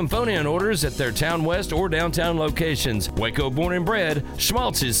 They welcome phone-in orders at their Town West or downtown locations. Waco born and bred,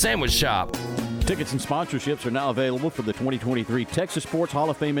 Schmaltz's Sandwich Shop. Tickets and sponsorships are now available for the 2023 Texas Sports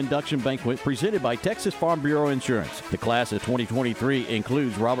Hall of Fame Induction Banquet presented by Texas Farm Bureau Insurance. The class of 2023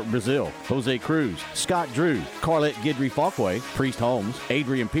 includes Robert Brazil, Jose Cruz, Scott Drew, Carlette Guidry-Falkway, Priest Holmes,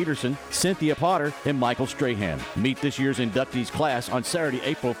 Adrian Peterson, Cynthia Potter, and Michael Strahan. Meet this year's inductees class on Saturday,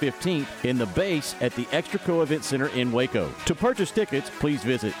 April 15th in the base at the Extraco Event Center in Waco. To purchase tickets, please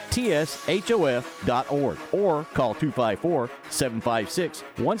visit tshof.org or call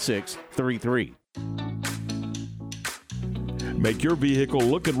 254-756-1633. Make your vehicle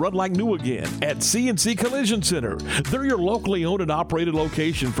look and run like new again at CNC Collision Center. They're your locally owned and operated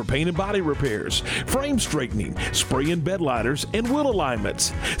location for paint and body repairs, frame straightening, spray and bed liners, and wheel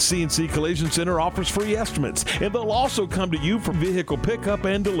alignments. CNC Collision Center offers free estimates, and they'll also come to you for vehicle pickup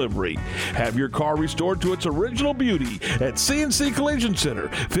and delivery. Have your car restored to its original beauty at CNC Collision Center,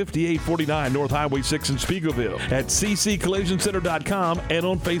 5849 North Highway 6 in Spiegelville, at cccollisioncenter.com and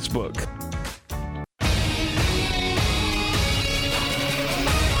on Facebook.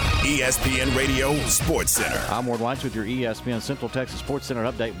 ESPN Radio Sports Center. I'm Ward Weitz with your ESPN Central Texas Sports Center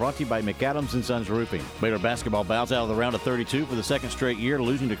update brought to you by McAdams & Sons Roofing. Baylor basketball bows out of the round of 32 for the second straight year,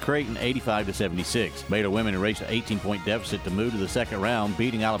 losing to Creighton 85-76. Baylor women erased an 18-point deficit to move to the second round,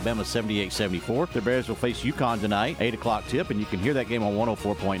 beating Alabama 78-74. The Bears will face UConn tonight, 8 o'clock tip, and you can hear that game on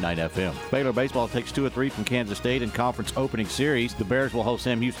 104.9 FM. Baylor baseball takes 2 of 3 from Kansas State in conference opening series. The Bears will host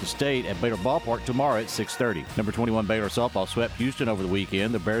Sam Houston State at Baylor Ballpark tomorrow at 6:30. Number 21 Baylor softball swept Houston over the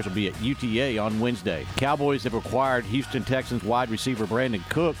weekend. The Bears will be at UTA on Wednesday. Cowboys have acquired Houston Texans wide receiver Brandon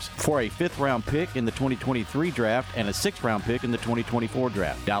Cooks for a 5th-round pick in the 2023 draft and a 6th-round pick in the 2024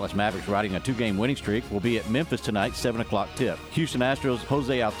 draft. Dallas Mavericks, riding a 2-game winning streak, will be at Memphis tonight, 7 o'clock tip. Houston Astros'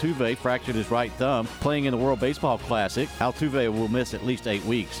 Jose Altuve fractured his right thumb playing in the World Baseball Classic. Altuve will miss at least 8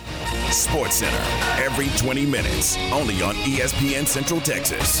 weeks. Sports Center, every 20 minutes, only on ESPN Central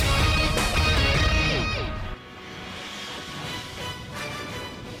Texas.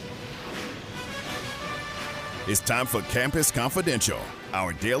 It's time for Campus Confidential,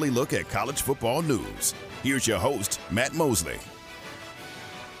 our daily look at college football news. Here's your host, Matt Mosley.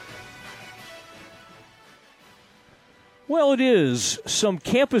 Well, it is some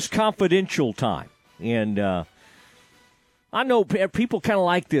Campus Confidential time. And I know people kind of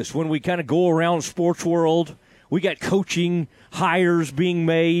like this when we kind of go around sports world. We got coaching hires being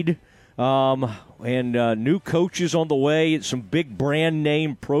made and new coaches on the way. It's some big brand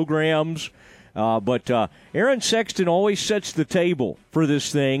name programs. But Aaron Sexton always sets the table for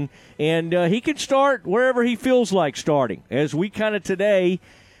this thing, and he can start wherever he feels like starting. As we kind of today,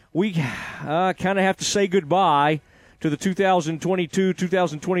 we kind of have to say goodbye to the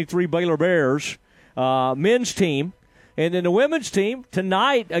 2022-2023 Baylor Bears men's team. And then the women's team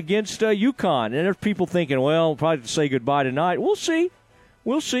tonight against UConn. And there's people thinking, well, probably have to say goodbye tonight. We'll see.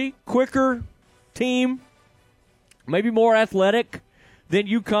 We'll see. Quicker team, maybe more athletic than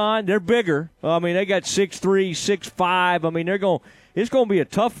UConn. They're bigger. I mean, they got 6'3", 6'5". I mean, it's going to be a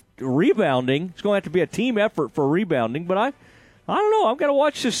tough rebounding. It's going to have to be a team effort for rebounding. But I don't know. I've got to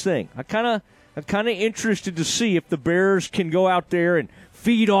watch this thing. I'm kind of interested to see if the Bears can go out there and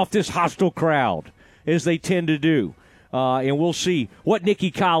feed off this hostile crowd, as they tend to do. And we'll see what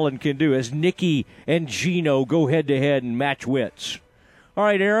Nikki Collin can do as Nikki and Gino go head-to-head and match wits. All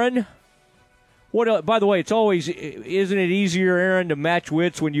right, Aaron. What? By the way, it's always, isn't it easier, Aaron, to match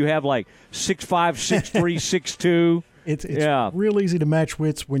wits when you have like 6'5", 6'3", 6'2"? It's real easy to match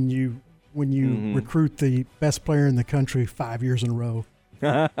wits when you recruit the best player in the country 5 years in a row,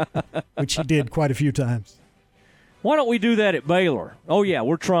 which he did quite a few times. Why don't we do that at Baylor? Oh, yeah,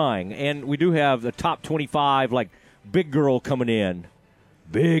 we're trying. And we do have the top 25, like, big girl coming in.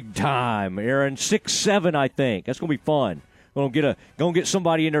 Big time, Aaron. 6'7", I think. That's going to be fun. Gonna get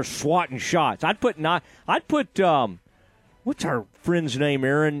somebody in there swatting shots. I'd put what's our friend's name,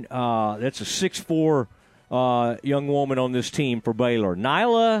 Aaron? That's a 6'4" young woman on this team for Baylor.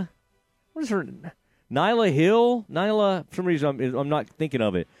 Nyla, what is her? Nyla Hill? Nyla, for some reason I'm not thinking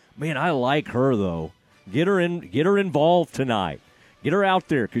of it. Man, I like her though. Get her involved tonight. Get her out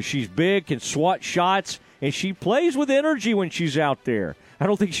there because she's big, can swat shots, and she plays with energy when she's out there. I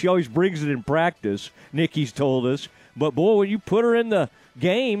don't think she always brings it in practice, Nikki's told us. But, boy, when you put her in the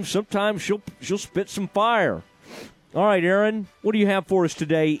game, sometimes she'll spit some fire. All right, Aaron, what do you have for us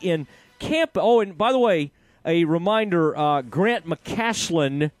today in camp? Oh, and by the way, a reminder, Grant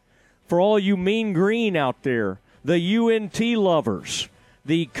McCaslin, for all you Mean Green out there, the UNT lovers,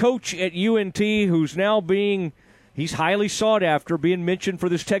 the coach at UNT who's now he's highly sought after, being mentioned for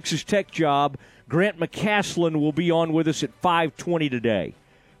this Texas Tech job, Grant McCaslin will be on with us at 5:20 today.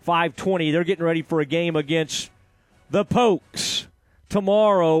 5:20, they're getting ready for a game against the Pokes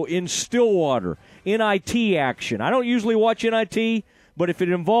tomorrow in Stillwater. NIT action. I don't usually watch NIT, but if it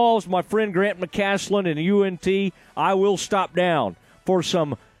involves my friend Grant McCaslin and UNT, I will stop down for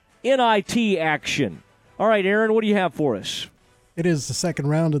some NIT action. All right, Aaron, what do you have for us? It is the second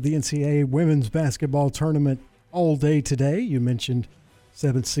round of the NCAA women's basketball tournament all day today. You mentioned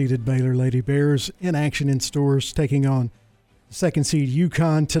 7th-seeded Baylor Lady Bears in action in Stores, taking on the 2nd-seed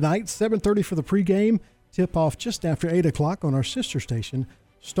UConn tonight. 7:30 for the pregame. Tip-off just after 8 o'clock on our sister station,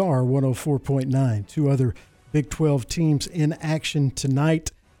 Star 104.9. Two other Big 12 teams in action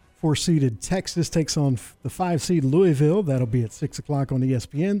tonight. 4-seeded Texas takes on the 5-seed Louisville. That'll be at 6 o'clock on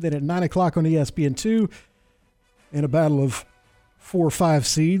ESPN. Then at 9 o'clock on ESPN2, in a battle of 4 or 5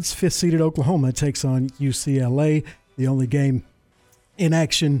 seeds, 5th-seeded Oklahoma takes on UCLA. The only game in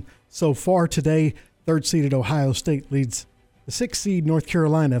action so far today, 3rd-seeded Ohio State leads the 6th-seed North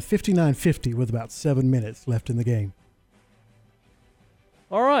Carolina 59-50 with about 7 minutes left in the game.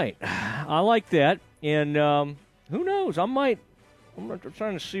 All right. I like that. And who knows? I'm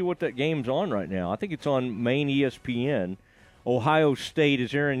trying to see what that game's on right now. I think it's on main ESPN. Ohio State,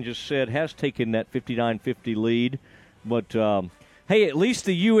 as Aaron just said, has taken that 59-50 lead. But, hey, at least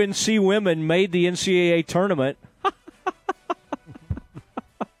the UNC women made the NCAA tournament.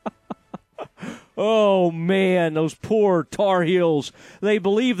 Oh, man, those poor Tar Heels. They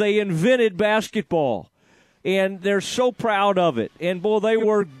believe they invented basketball, and they're so proud of it. And, boy, they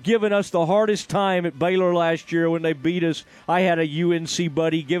were giving us the hardest time at Baylor last year when they beat us. I had a UNC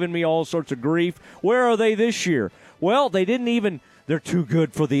buddy giving me all sorts of grief. Where are they this year? Well, they didn't even – they're too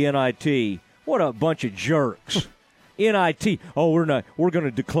good for the NIT. What a bunch of jerks. NIT. Oh, we're going to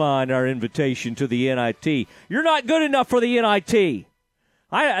decline our invitation to the NIT. You're not good enough for the NIT.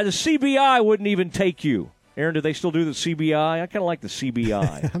 The CBI wouldn't even take you. Aaron, do they still do the CBI? I kind of like the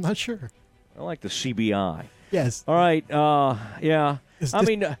CBI. I'm not sure. I like the CBI. Yes. All right. Yeah. That's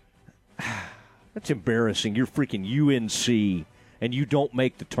embarrassing. You're freaking UNC, and you don't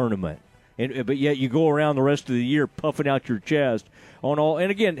make the tournament. But yet you go around the rest of the year puffing out your chest on all.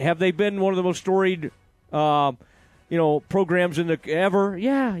 And again, have they been one of the most storied programs in the ever.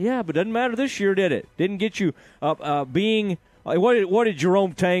 Yeah, but doesn't matter this year, did it? Didn't get you being. What did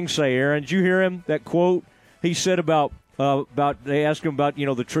Jerome Tang say, Aaron? Did you hear him? That quote he said about they asked him about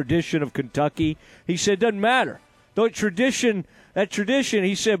the tradition of Kentucky. He said doesn't matter. That tradition.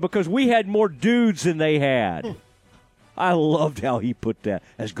 He said because we had more dudes than they had. I loved how he put that.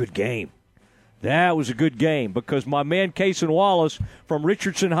 That's a good game. That was a good game because my man Cason Wallace from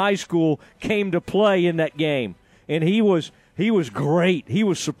Richardson High School came to play in that game, and he was great. He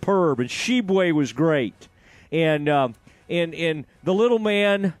was superb, and Shibwe was great, and the little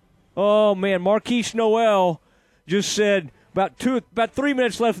man, Marquise Noel just said about 3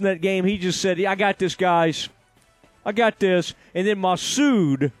 minutes left in that game. He just said, "I got this, guys. I got this." And then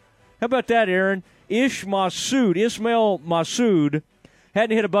Masood, how about that, Aaron? Ismail Masood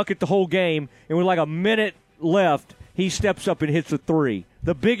hadn't hit a bucket the whole game, and with like a minute left, he steps up and hits a three.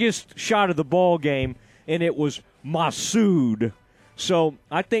 The biggest shot of the ball game, and it was Masood. So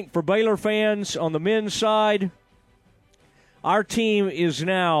I think for Baylor fans on the men's side, our team is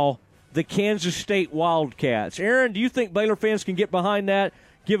now the Kansas State Wildcats. Aaron, do you think Baylor fans can get behind that,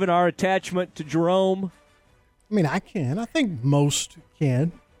 given our attachment to Jerome? I mean, I can. I think most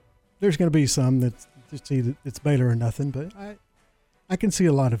can. There's going to be some that just see that it's Baylor or nothing, but I can see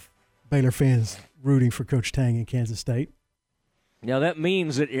a lot of Baylor fans rooting for Coach Tang in Kansas State. Now, that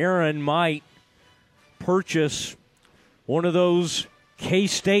means that Aaron might purchase one of those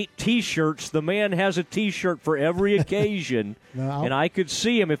K-State T-shirts. The man has a T-shirt for every occasion, and I could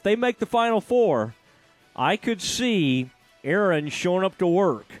see him. If they make the Final Four, I could see Aaron showing up to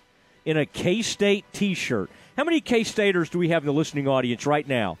work in a K-State T-shirt. How many K-Staters do we have in the listening audience right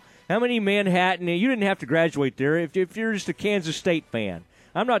now? How many Manhattan? You didn't have to graduate there if you're just a Kansas State fan.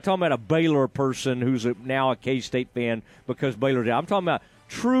 I'm not talking about a Baylor person who's now a K-State fan because Baylor did. I'm talking about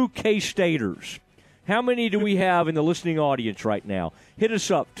true K-Staters. How many do we have in the listening audience right now? Hit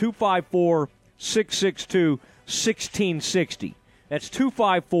us up, 254-662-1660. That's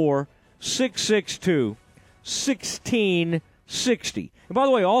 254-662-1660. And by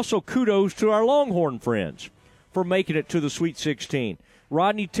the way, also kudos to our Longhorn friends for making it to the Sweet 16.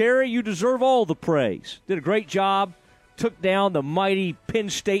 Rodney Terry, you deserve all the praise. Did a great job. Took down the mighty Penn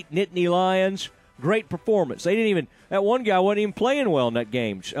State Nittany Lions. Great performance. That one guy wasn't even playing well in that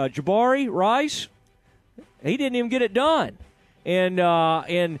game. Jabari Rice, he didn't even get it done. And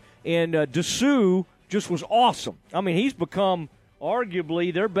Dessou just was awesome. I mean, he's become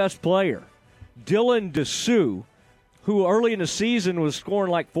arguably their best player. Dylan Dessou, who early in the season was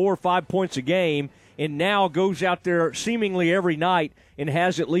scoring like 4 or 5 points a game, and now goes out there seemingly every night and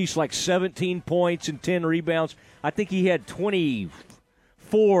has at least like 17 points and 10 rebounds. I think he had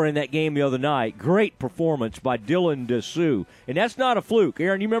 24 in that game the other night. Great performance by Dylan Dessou. And that's not a fluke.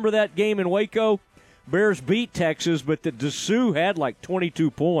 Aaron, you remember that game in Waco? Bears beat Texas, but the Dessou had like 22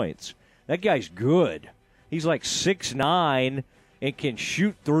 points. That guy's good. He's like 6'9", and can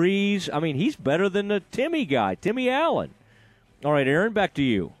shoot threes. I mean, he's better than the Timmy guy, Timmy Allen. All right, Aaron, back to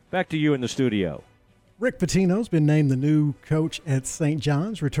you. Back to you in the studio. Rick Pitino's been named the new coach at St.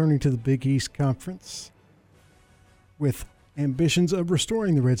 John's, returning to the Big East Conference with ambitions of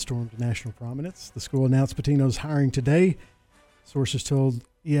restoring the Red Storm to national prominence. The school announced Pitino's hiring today. Sources told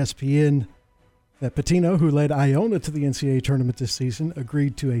ESPN that Pitino, who led Iona to the NCAA tournament this season,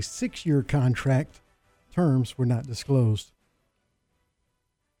 agreed to a 6-year contract. Terms were not disclosed.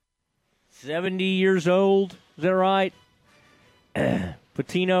 70 years old, is that right?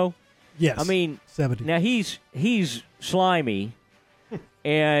 Pitino? Yes. I mean, 70. Now he's slimy,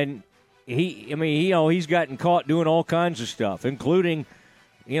 and he's gotten caught doing all kinds of stuff, including,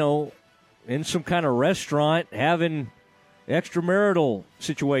 in some kind of restaurant having extramarital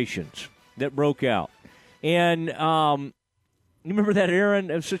situations that broke out. And you remember that,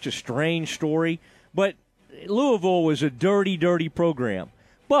 Aaron? It was such a strange story. But Louisville was a dirty, dirty program.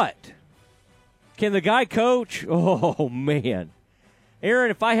 But can the guy coach? Oh, man.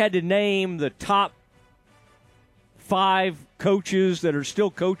 Aaron, if I had to name the top 5 coaches that are still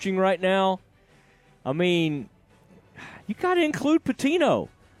coaching right now, I mean, you got to include Pitino.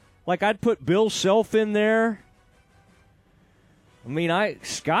 Like, I'd put Bill Self in there. I mean,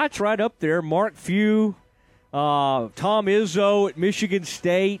 Scott's right up there. Mark Few, Tom Izzo at Michigan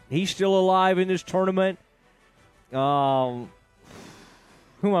State. He's still alive in this tournament. Who am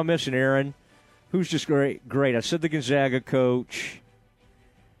I missing, Aaron? Who's just great? Great. I said the Gonzaga coach.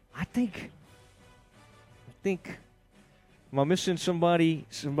 I think. Am I missing somebody?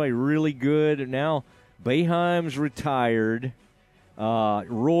 Somebody really good? Now, Boeheim's retired.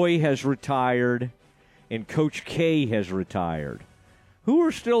 Roy has retired. And Coach K has retired. who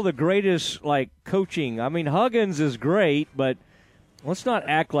are still the greatest, like, coaching? I mean, Huggins is great, but let's not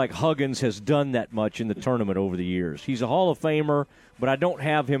act like Huggins has done that much in the tournament over the years. He's a Hall of Famer, but I don't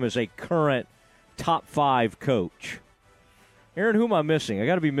have him as a current top 5 coach. Aaron, who am I missing? I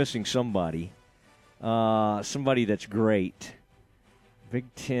got to be missing somebody. Somebody that's great.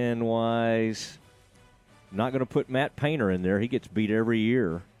 Big Ten-wise, not going to put Matt Painter in there. He gets beat every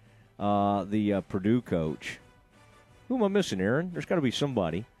year, the Purdue coach. Who am I missing, Aaron? There's got to be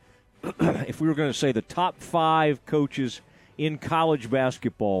somebody. If we were going to say the top 5 coaches in college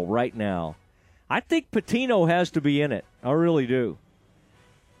basketball right now, I think Pitino has to be in it. I really do.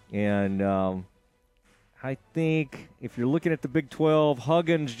 And I think if you're looking at the Big 12,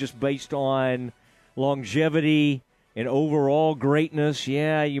 Huggins, just based on longevity and overall greatness,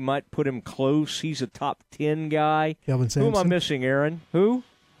 yeah, you might put him close. He's a top 10 guy. Kelvin Sampson. Who am I missing, Aaron? Who?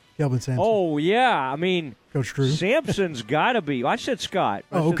 Kelvin Sampson. Oh, yeah. I mean, Coach Drew. Sampson's got to be. I said Scott.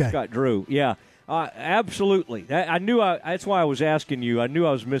 I said Scott Drew. Yeah, absolutely. I knew. That's why I was asking you. I knew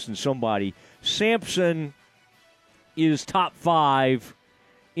I was missing somebody. Sampson is top 5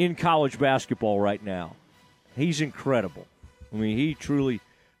 in college basketball right now. He's incredible. I mean, he truly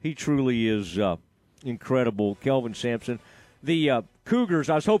is incredible. Kelvin Sampson. The Cougars,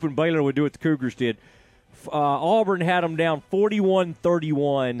 I was hoping Baylor would do what the Cougars did. Auburn had them down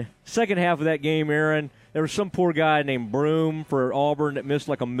 41-31. Second half of that game, Aaron, there was some poor guy named Broom for Auburn that missed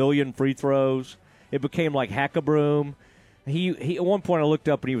like 1 million free throws. It became like Hack-a-Broom. He at one point I looked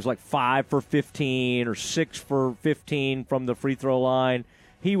up and he was like 5 for 15 or 6 for 15 from the free throw line.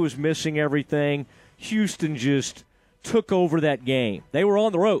 He was missing everything. Houston just took over that game. They were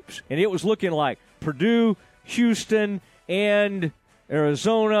on the ropes, and it was looking like Purdue, Houston, and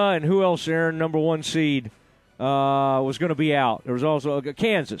Arizona, and who else, Aaron, number 1 seed, was going to be out. There was also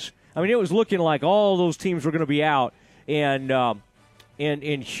Kansas. I mean, it was looking like all those teams were going to be out, and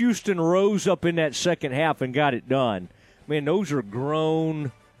Houston rose up in that second half and got it done. Man, those are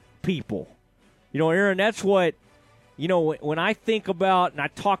grown people. You know, Aaron, that's what, you know, when I think about and I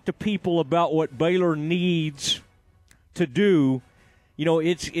talk to people about what Baylor needs to do, you know,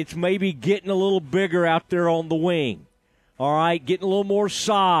 it's maybe getting a little bigger out there on the wing. All right, getting a little more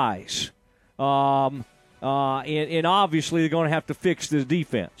size. And obviously they're going to have to fix this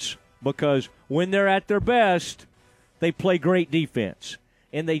defense because when they're at their best, they play great defense.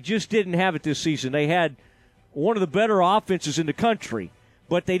 And they just didn't have it this season. They had one of the better offenses in the country,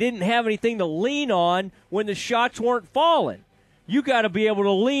 but they didn't have anything to lean on when the shots weren't falling. You got to be able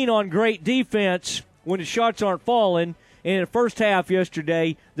to lean on great defense when the shots aren't falling. And in the first half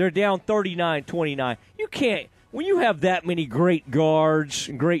yesterday, they're down 39-29. You can't. When you have that many great guards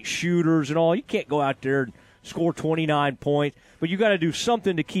and great shooters and all, you can't go out there and score 29 points. But you got to do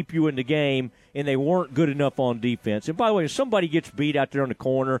something to keep you in the game, and they weren't good enough on defense. And by the way, if somebody gets beat out there on the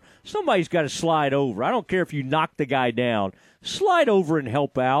corner, somebody's got to slide over. I don't care if you knock the guy down. Slide over and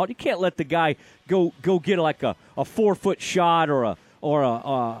help out. You can't let the guy go get like a 4-foot shot or a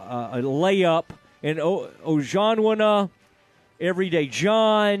layup. And Ojanwina, Everyday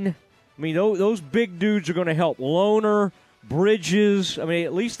John, I mean, those big dudes are going to help. Lohner, Bridges. I mean,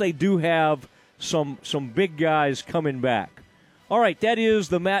 at least they do have some big guys coming back. All right, that is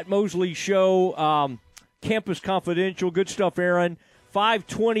the Matt Mosley Show. Campus Confidential. Good stuff, Aaron.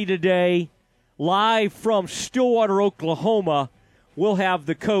 5:20 today, live from Stillwater, Oklahoma. We'll have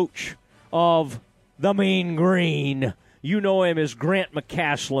the coach of the Mean Green. You know him as Grant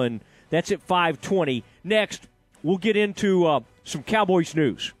McCaslin. That's at 5:20. Next, we'll get into some Cowboys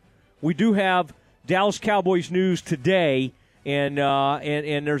news. We do have Dallas Cowboys news today, and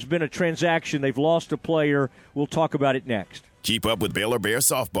there's been a transaction. They've lost a player. We'll talk about it next. Keep up with Baylor Bears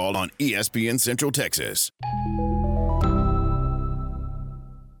softball on ESPN Central Texas.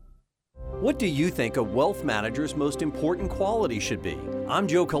 What do you think a wealth manager's most important quality should be? I'm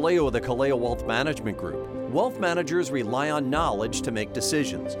Joe Kaleo of the Kaleo Wealth Management Group. Wealth managers rely on knowledge to make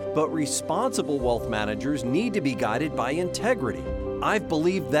decisions, but responsible wealth managers need to be guided by integrity. I've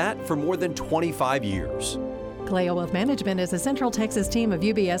believed that for more than 25 years. Kaleo Wealth Management is a Central Texas team of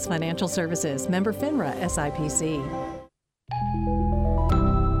UBS Financial Services, member FINRA SIPC.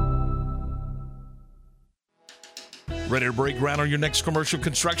 Ready to break ground on your next commercial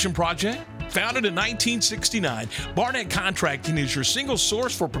construction project? Founded in 1969, Barnett Contracting is your single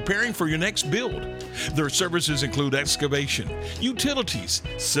source for preparing for your next build. Their services include excavation, utilities,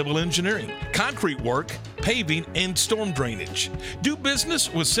 civil engineering, concrete work, paving, and storm drainage. Do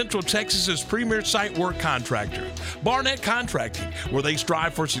business with Central Texas's premier site work contractor, Barnett Contracting, where they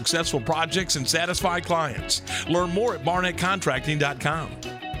strive for successful projects and satisfied clients. Learn more at barnettcontracting.com.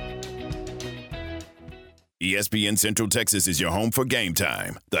 ESPN Central Texas is your home for Game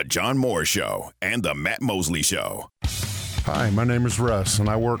Time, The John Moore Show, and The Matt Mosley Show. Hi, my name is Russ, and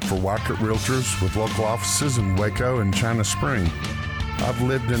I work for Wackett Realtors with local offices in Waco and China Spring. I've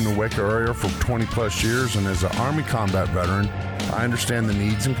lived in the Waco area for 20-plus years, and as an Army combat veteran, I understand the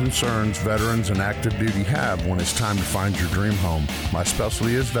needs and concerns veterans and active duty have when it's time to find your dream home. My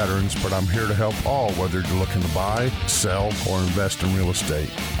specialty is veterans, but I'm here to help all, whether you're looking to buy, sell, or invest in real estate.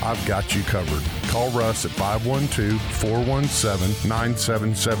 I've got you covered. Call Russ at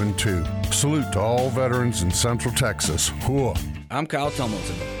 512-417-9772. Salute to all veterans in Central Texas. Hooah. I'm Kyle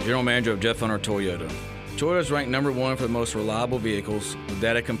Tumilton, General Manager of Jeff Hunter Toyota. Toyota is ranked number one for the most reliable vehicles, with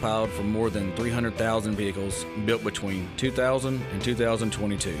data compiled from more than 300,000 vehicles built between 2000 and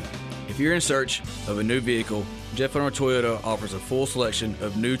 2022. If you're in search of a new vehicle, Jeff Hunter Toyota offers a full selection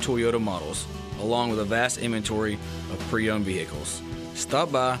of new Toyota models, along with a vast inventory of pre-owned vehicles.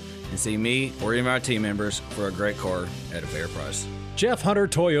 Stop by and see me or any of our team members for a great car at a fair price. Jeff Hunter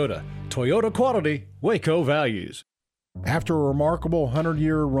Toyota. Toyota quality, Waco values. After a remarkable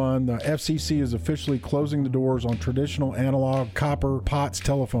 100-year run, the FCC is officially closing the doors on traditional analog copper POTS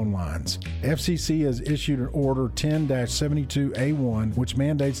telephone lines. FCC has issued an Order 10-72A1, which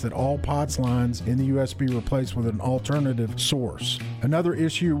mandates that all POTS lines in the U.S. be replaced with an alternative source. Another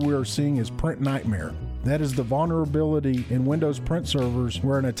issue we're seeing is Print Nightmare. That is the vulnerability in Windows print servers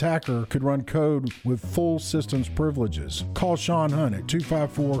where an attacker could run code with full systems privileges. Call Sean Hunt at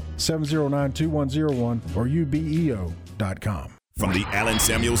 254-709-2101 or ubeo.com. From the Allen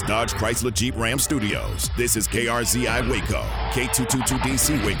Samuels Dodge Chrysler Jeep Ram Studios, this is KRZI Waco,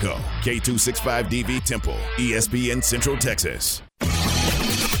 K222DC Waco, K265DV Temple, ESPN Central Texas.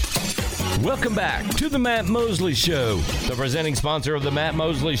 Welcome back to the Matt Mosley Show. The presenting sponsor of the Matt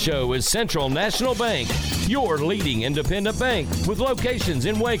Mosley Show is Central National Bank, your leading independent bank with locations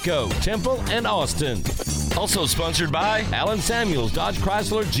in Waco, Temple, and Austin. Also sponsored by Allen Samuels Dodge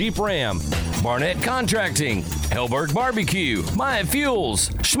Chrysler Jeep Ram, Barnett Contracting, Hellberg Barbecue, Maya Fuels,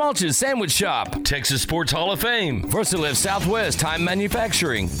 Schmaltz's Sandwich Shop, Texas Sports Hall of Fame, VersaLift Southwest Time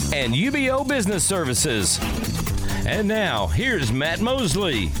Manufacturing, and UBO Business Services. And now, here's Matt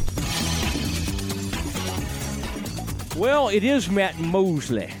Mosley. Well, it is Matt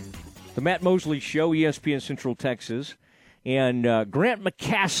Mosley, the Matt Mosley Show, ESPN Central Texas, and Grant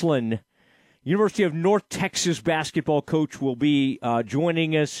McCaslin, University of North Texas basketball coach, will be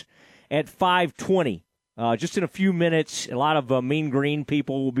joining us at 5:20, just in a few minutes. A lot of Mean Green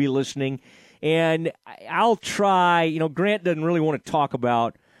people will be listening, and I'll try. Grant doesn't really want to talk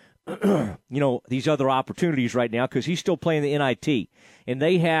about these other opportunities right now because he's still playing the NIT, and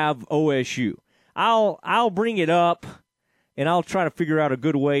they have OSU. I'll bring it up, and I'll try to figure out a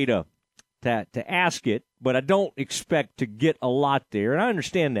good way to ask it, but I don't expect to get a lot there. And I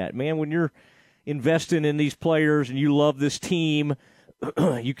understand that, man. When you're investing in these players and you love this team,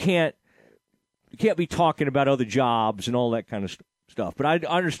 you can't be talking about other jobs and all that kind of stuff. But I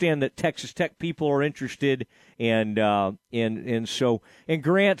understand that Texas Tech people are interested, and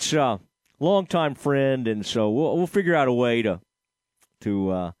Grant's a longtime friend, and so we'll figure out a way to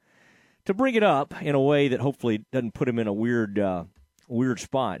bring it up in a way that hopefully doesn't put him in a weird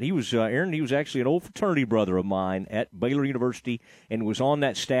spot. He was Aaron. He was actually an old fraternity brother of mine at Baylor University and was on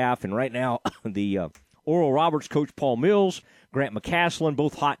that staff. And right now, the Oral Roberts coach Paul Mills, Grant McCaslin,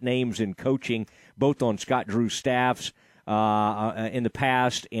 both hot names in coaching, both on Scott Drew's staffs in the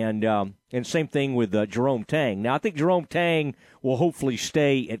past, and same thing with Jerome Tang. Now, I think Jerome Tang will hopefully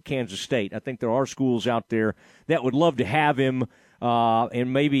stay at Kansas State. I think there are schools out there that would love to have him.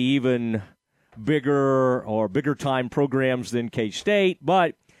 And maybe even bigger time programs than K-State.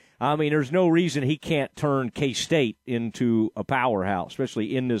 But, I mean, there's no reason he can't turn K-State into a powerhouse,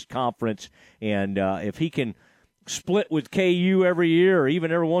 especially in this conference. And if he can split with KU every year or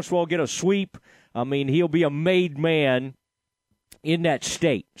even every once in a while get a sweep, I mean, he'll be a made man in that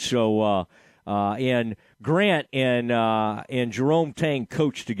state. So, and Grant and Jerome Tang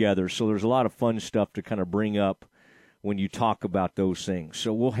coach together. So there's a lot of fun stuff to kind of bring up when you talk about those things.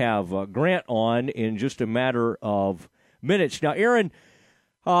 So we'll have Grant on in just a matter of minutes. Now, Aaron,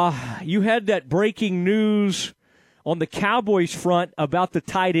 you had that breaking news on the Cowboys front about the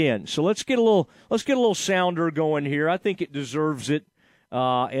tight end. So let's get a little sounder going here. I think it deserves it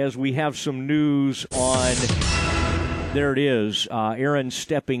as we have some news on. There it is. Aaron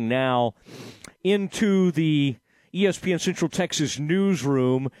stepping now into the ESPN Central Texas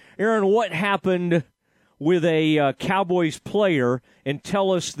newsroom. Aaron, what happened with a Cowboys player, and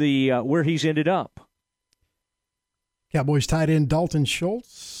tell us where he's ended up? Cowboys tight end Dalton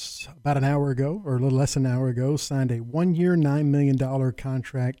Schultz, about an hour ago, or a little less than an hour ago, signed a 1-year, $9 million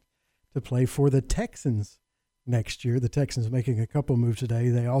contract to play for the Texans next year. The Texans making a couple moves today.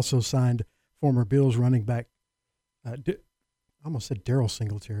 They also signed former Bills running back, I almost said Daryl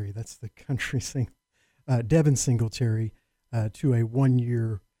Singletary. That's the country thing. Devin Singletary to a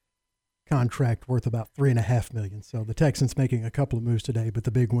 1-year contract worth about $3.5 million. So the Texans making a couple of moves today, but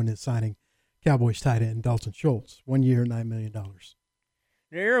the big one is signing Cowboys tight end Dalton Schultz, 1 year, $9 million.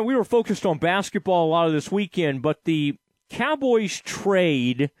 Aaron, we were focused on basketball a lot of this weekend, but the Cowboys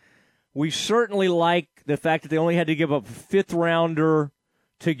trade, we certainly like the fact that they only had to give up a fifth-rounder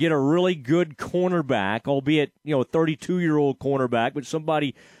to get a really good cornerback, albeit, a 32-year-old cornerback, but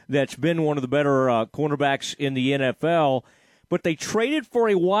somebody that's been one of the better cornerbacks in the NFL. But they traded for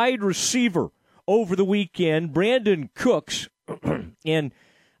a wide receiver over the weekend, Brandon Cooks. And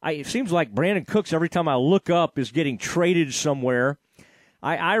it seems like Brandon Cooks, every time I look up, is getting traded somewhere.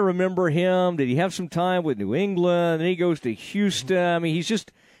 I remember him. Did he have some time with New England? Then he goes to Houston. I mean,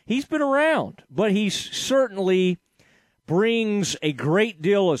 he's been around, but he certainly brings a great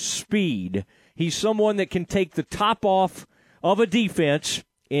deal of speed. He's someone that can take the top off of a defense,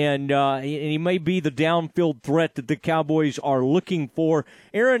 and he may be the downfield threat that the Cowboys are looking for.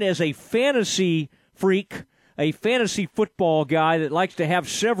 Aaron, as a fantasy freak, a fantasy football guy that likes to have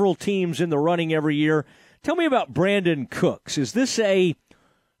several teams in the running every year, tell me about Brandon Cooks. Is this the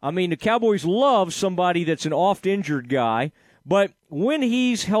Cowboys love somebody that's an oft-injured guy, but when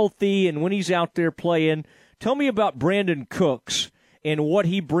he's healthy and when he's out there playing, tell me about Brandon Cooks and what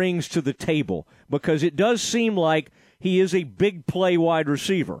he brings to the table, because it does seem like he is a big play wide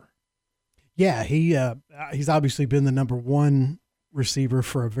receiver. Yeah, he's obviously been the number one receiver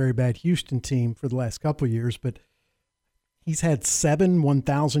for a very bad Houston team for the last couple of years, but he's had 7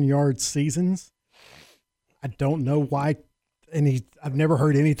 1,000-yard seasons. I don't know why, and I've never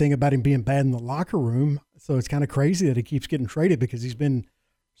heard anything about him being bad in the locker room, so it's kind of crazy that he keeps getting traded because he's been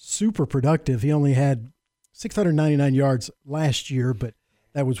super productive. He only had 699 yards last year, but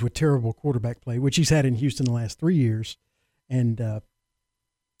that was with terrible quarterback play, which he's had in Houston the last 3 years. And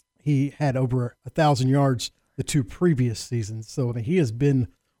he had over 1,000 yards the 2 previous seasons. So he has been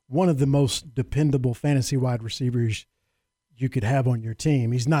one of the most dependable fantasy wide receivers you could have on your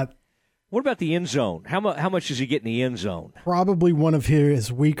team. He's not. What about the end zone? How much does he get in the end zone? Probably one of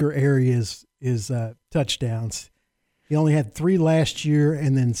his weaker areas is touchdowns. He only had 3 last year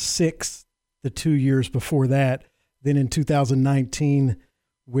and then 6 the 2 years before that. Then in 2019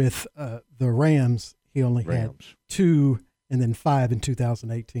 with the Rams, he only had 2 and then 5 in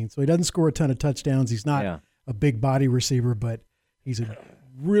 2018. So he doesn't score a ton of touchdowns. He's not a big body receiver, but he's a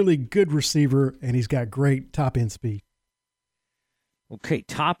really good receiver, and he's got great top-end speed. Okay,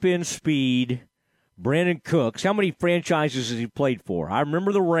 top-end speed, Brandon Cooks. How many franchises has he played for? I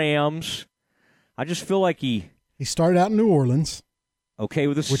remember the Rams. I just feel like he started out in New Orleans. Okay,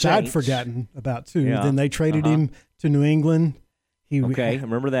 with the Saints. Which I'd forgotten about, too. Yeah. Then they traded him to New England. I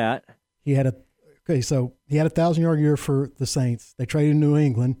remember that. He had a 1,000-yard year for the Saints. They traded New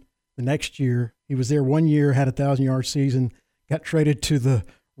England. The next year, he was there 1 year, had a 1,000-yard season, got traded to the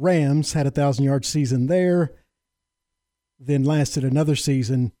Rams, had a 1,000-yard season there, then lasted another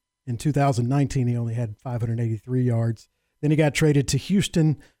season. In 2019, he only had 583 yards. Then he got traded to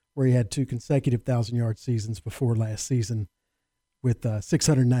Houston, where he had 2 consecutive 1,000-yard seasons before last season with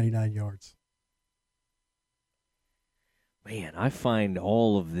 699 yards. Man, I find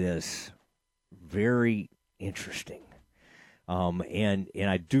all of this very interesting. And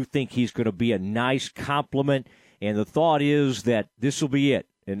I do think he's going to be a nice compliment. And the thought is that this will be it.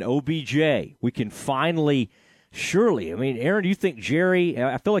 An OBJ. We can finally, surely, Aaron, do you think Jerry,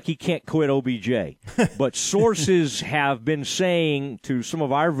 I feel like he can't quit OBJ. But sources have been saying to some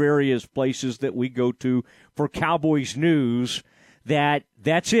of our various places that we go to for Cowboys news that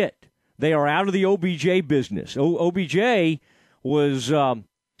that's it. They are out of the OBJ business. OBJ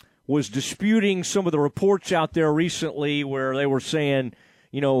was disputing some of the reports out there recently where they were saying,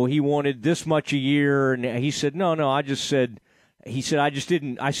 he wanted this much a year, and he said, no, I said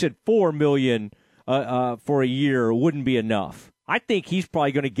 $4 million for a year wouldn't be enough. I think he's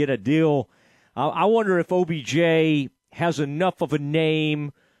probably going to get a deal. I wonder if OBJ has enough of a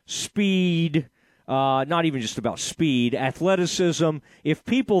name, speed, not even just about speed, athleticism. If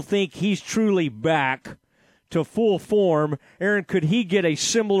people think he's truly back to full form, Aaron, could he get a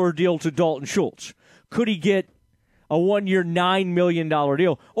similar deal to Dalton Schultz? Could he get a 1 year, $9 million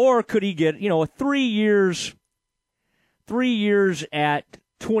deal? Or could he get, a 3 years at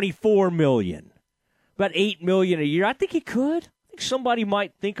 $24 million, about $8 million a year? I think he could. I think somebody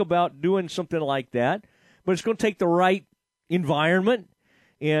might think about doing something like that, but it's going to take the right environment.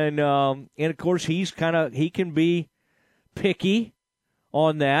 And of course, he can be picky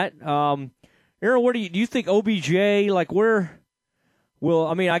on that. Aaron, where do you think OBJ, like where will,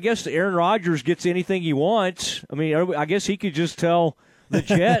 I mean, I guess Aaron Rodgers gets anything he wants. I mean, I guess he could just tell the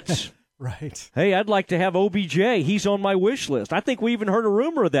Jets, right, hey, I'd like to have OBJ. He's on my wish list. I think we even heard a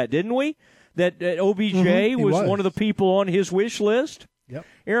rumor of that, didn't we? That OBJ was one of the people on his wish list. Yep.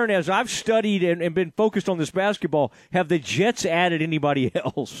 Aaron, as I've studied and been focused on this basketball, have the Jets added anybody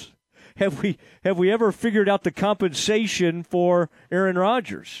else? Have we ever figured out the compensation for Aaron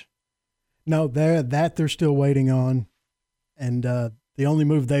Rodgers? No, they're still waiting on, and the only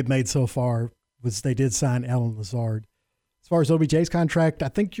move they've made so far was they did sign Alan Lazard. As far as OBJ's contract, I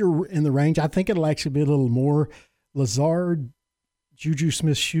think you're in the range. I think it'll actually be a little more. Lazard, Juju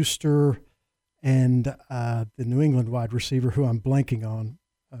Smith-Schuster, and the New England wide receiver, who I'm blanking on,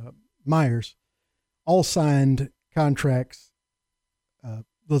 Myers, all signed contracts.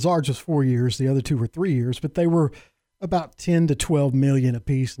 Lazard's was 4 years. The other two were 3 years, but they were about $10 to $12 million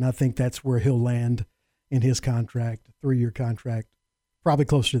apiece, and I think that's where he'll land in his contract, 3-year contract, probably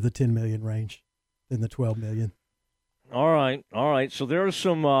closer to the $10 million range than the $12 million. All right. So there's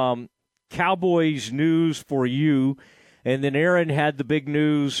some Cowboys news for you, and then Aaron had the big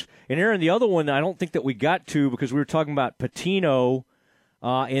news. And Aaron, the other one I don't think that we got to because we were talking about Patino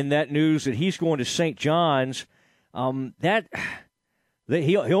in that news that he's going to St. John's. He'll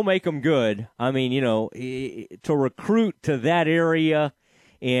make them good. I mean, to recruit to that area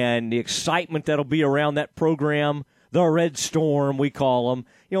and the excitement that'll be around that program, the Red Storm, we call them.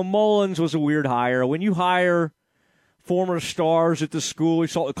 Mullins was a weird hire. When you hire former stars at the school, we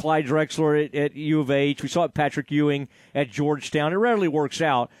saw it with Clyde Drexler at U of H. We saw it Patrick Ewing at Georgetown. It rarely works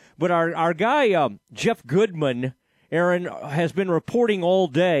out. But our guy, Jeff Goodman, Aaron, has been reporting all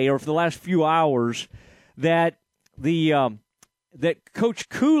day or for the last few hours that that Coach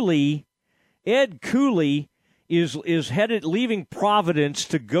Cooley, Ed Cooley, is leaving Providence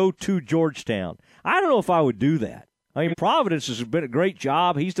to go to Georgetown. I don't know if I would do that. I mean, Providence has been a great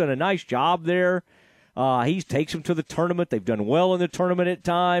job. He's done a nice job there. He takes them to the tournament. They've done well in the tournament at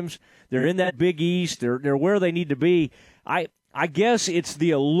times. They're in that Big East. They're where they need to be. I guess it's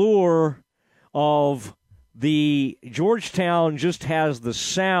the allure of the Georgetown just has the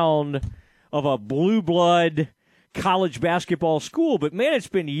sound of a blue blood college basketball school, but man, it's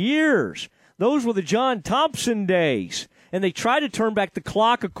been years. Those were the John Thompson days, and they tried to turn back the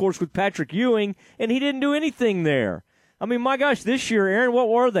clock, of course, with Patrick Ewing, and he didn't do anything there. I mean, my gosh, this year, Aaron, what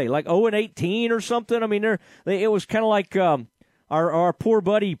were they, like 0-18 or something? I mean, it was kind of like our poor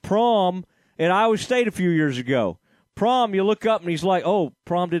buddy Prom at Iowa State a few years ago. Prom, you look up and he's like, oh,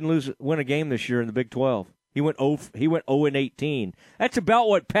 Prom didn't win a game this year in the Big 12. He went 0-18. That's about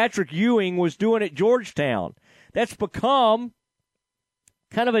what Patrick Ewing was doing at Georgetown. That's become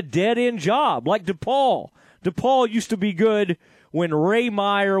kind of a dead-end job, like DePaul. DePaul used to be good when Ray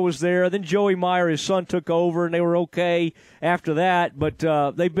Meyer was there. Then Joey Meyer, his son, took over, and they were okay after that. But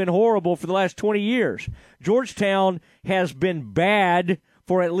they've been horrible for the last 20 years. Georgetown has been bad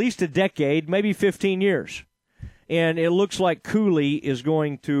for at least a decade, maybe 15 years. And it looks like Cooley is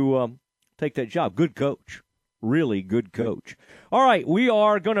going to take that job. Good coach. Really good coach. All right, we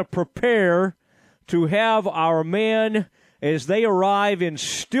are going to prepare to have our man as they arrive in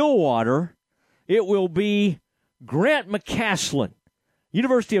Stillwater. It will be Grant McCaslin,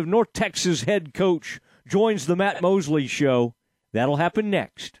 University of North Texas head coach, joins the Matt Mosley Show. That'll happen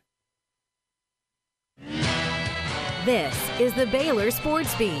next. This is the Baylor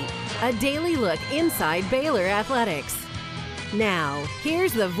Sports Beat, a daily look inside Baylor athletics. Now,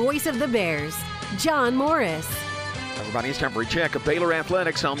 here's the voice of the Bears, John Morris. Everybody, it's time for a check of Baylor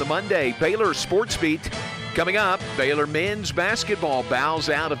athletics on the Monday Baylor Sports Beat. Coming up, Baylor men's basketball bows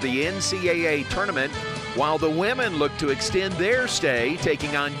out of the NCAA tournament, while the women look to extend their stay,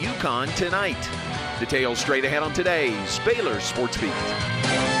 taking on UConn tonight. Details straight ahead on today's Baylor Sports Beat.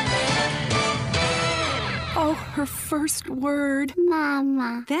 Oh, her first word.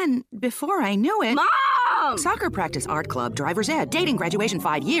 Mama. Then, before I knew it... Mom! Soccer practice, art club, driver's ed, dating, graduation,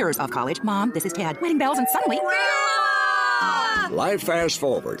 5 years of college. Mom, this is Tad. Wedding bells, and suddenly... Life fast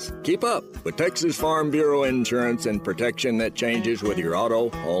forwards. Keep up with Texas Farm Bureau insurance and protection that changes with your auto,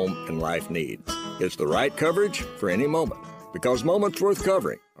 home, and life needs. It's the right coverage for any moment, because moments worth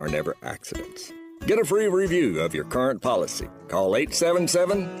covering are never accidents. Get a free review of your current policy. Call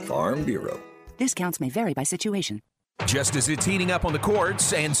 877-FARM-BUREAU. Discounts may vary by situation. just as it's heating up on the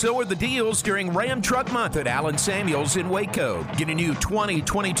courts, and so are the deals during Ram Truck Month at Allen Samuels in Waco. Get a new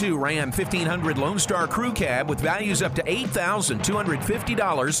 2022 Ram 1500 Lone Star Crew Cab with values up to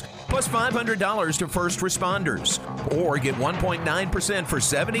 $8,250 plus $500 to first responders. Or get 1.9% for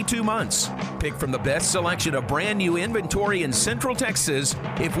 72 months. Pick from the best selection of brand new inventory in Central Texas.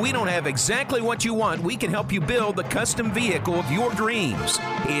 If we don't have exactly what you want, we can help you build the custom vehicle of your dreams.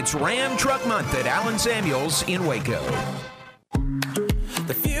 It's Ram Truck Month at Allen Samuels in Waco.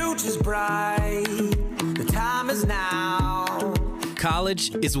 The future's bright, the time is now.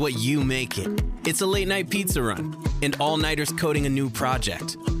 College is what you make it. It's a late night pizza run and all-nighters coding a new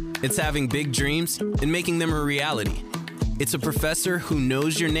project. It's having big dreams and making them a reality. It's a professor who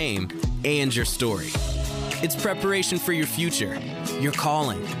knows your name and your story. It's preparation for your future, your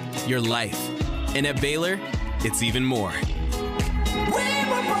calling, your life. And at Baylor, it's even more.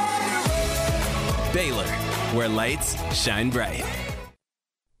 Baylor, where lights shine bright.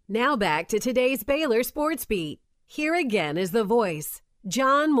 Now back to today's Baylor Sports Beat. Here again is the voice,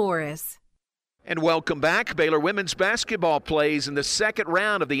 John Morris. And welcome back. Baylor women's basketball plays in the second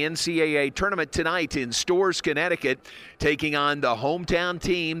round of the NCAA tournament tonight in Storrs, Connecticut, taking on the hometown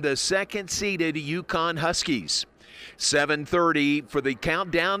team, the second-seeded UConn Huskies. 7:30 for the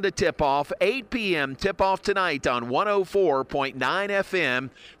countdown to tip-off. 8 p.m. tip-off tonight on 104.9 FM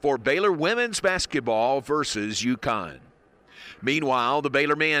for Baylor women's basketball versus UConn. Meanwhile, the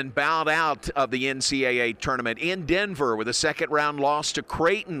Baylor men bowed out of the NCAA tournament in Denver with a second-round loss to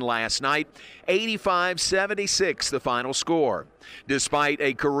Creighton last night, 85-76 the final score. Despite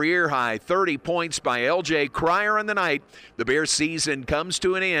a career-high 30 points by L.J. Cryer on the night, the Bears' season comes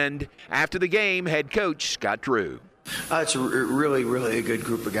to an end. After the game, head coach Scott Drew. It's a really a good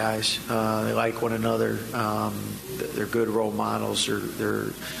group of guys. They like one another. They're good role models.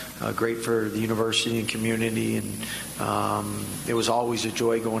 They're great for the university and community. And it was always a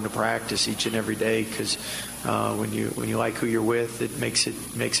joy going to practice each and every day because when you like who you're with, it makes it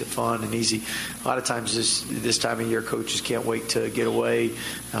fun and easy. A lot of times this time of year, coaches can't wait to get away.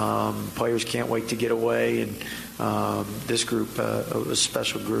 Players can't wait to get away. And this group was a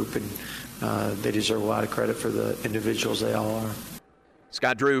special group, and they deserve a lot of credit for the individuals they all are.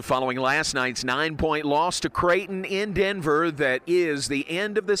 Scott Drew following last night's 9-point loss to Creighton in Denver. That is the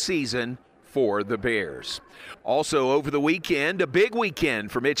end of the season for the Bears. Also over the weekend, a big weekend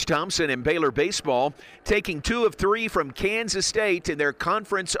for Mitch Thompson and Baylor baseball, taking 2 of 3 from Kansas State in their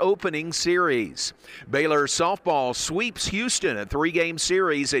conference opening series. Baylor softball sweeps Houston, a 3-game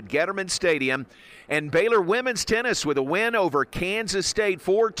series at Getterman Stadium. And Baylor women's tennis with a win over Kansas State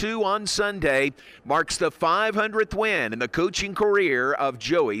 4-2 on Sunday marks the 500th win in the coaching career of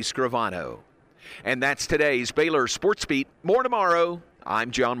Joey Scrivano. And that's today's Baylor Sports Beat. More tomorrow.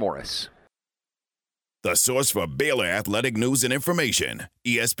 I'm John Morris. The source for Baylor athletic news and information,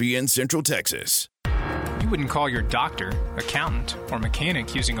 ESPN Central Texas. You wouldn't call your doctor, accountant, or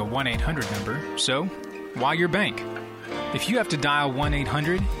mechanic using a 1-800 number, so why your bank? If you have to dial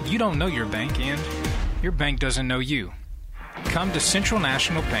 1-800, you don't know your bank, and your bank doesn't know you. Come to Central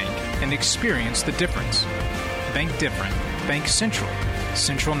National Bank and experience the difference. Bank different. Bank Central.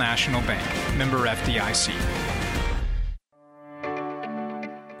 Central National Bank. Member FDIC.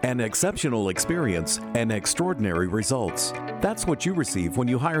 An exceptional experience and extraordinary results. That's what you receive when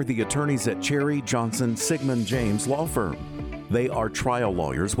you hire the attorneys at Cherry, Johnson, Sigmund James Law Firm. They are trial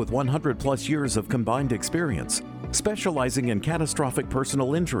lawyers with 100-plus years of combined experience, specializing in catastrophic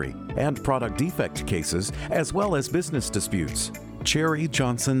personal injury and product defect cases, as well as business disputes. Cherry,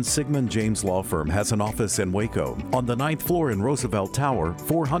 Johnson, Sigmund James Law Firm has an office in Waco on the 9th floor in Roosevelt Tower,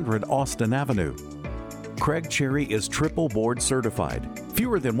 400 Austin Avenue. Craig Cherry is triple board certified.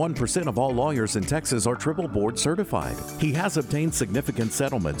 Fewer than 1% of all lawyers in Texas are triple board certified. He has obtained significant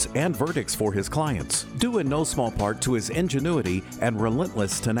settlements and verdicts for his clients, due in no small part to his ingenuity and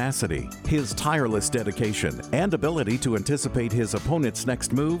relentless tenacity. His tireless dedication and ability to anticipate his opponent's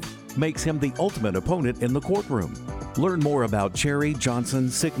next move makes him the ultimate opponent in the courtroom. Learn more about Cherry,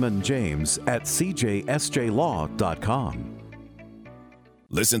 Johnson, Sigmund James at cjsjlaw.com.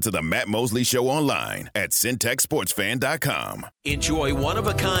 Listen to the Matt Mosley Show online at syntechsportsfan.com. Enjoy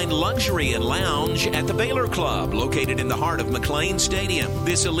one-of-a-kind luxury and lounge at the Baylor Club, located in the heart of McLean Stadium.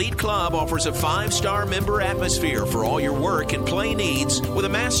 This elite club offers a 5-star member atmosphere for all your work and play needs, with a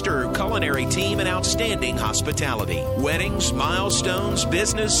master culinary team and outstanding hospitality. Weddings, milestones,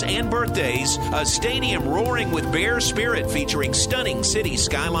 business, and birthdays. A stadium roaring with Bear spirit, featuring stunning city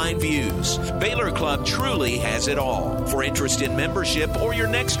skyline views. Baylor Club truly has it all. For interest in membership or your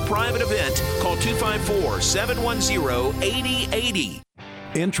next private event, call 254-710-8080.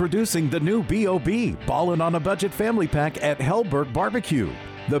 Introducing the new B.O.B. Ballin' on a Budget Family Pack at Hellberg Barbecue.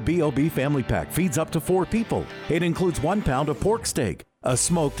 The B.O.B. Family Pack feeds up to 4 people. It includes 1 pound of pork steak, a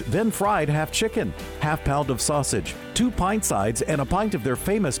smoked then fried half chicken, half pound of sausage, 2 pint sides, and a pint of their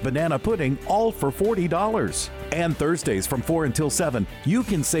famous banana pudding, all for $40. And Thursdays from 4 until 7, you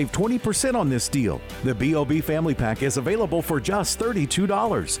can save 20% on this deal. The B.O.B. Family Pack is available for just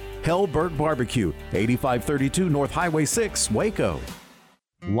 $32. Hellberg Barbecue, 8532 North Highway 6, Waco.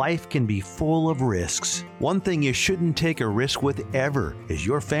 Life can be full of risks. One thing you shouldn't take a risk with ever is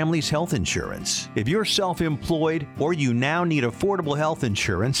your family's health insurance. If you're self-employed or you now need affordable health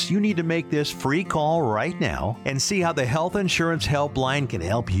insurance, you need to make this free call right now and see how the Health Insurance Helpline can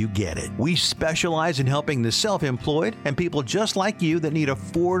help you get it. We specialize in helping the self-employed and people just like you that need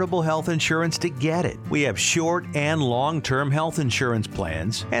affordable health insurance to get it. We have short and long-term health insurance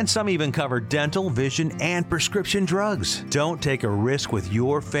plans, and some even cover dental, vision, and prescription drugs. Don't take a risk with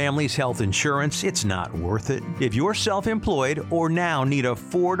your family's health insurance. It's not worth it. If you're self-employed or now need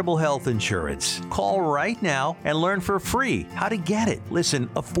affordable health insurance, call right now and learn for free how to get it. Listen,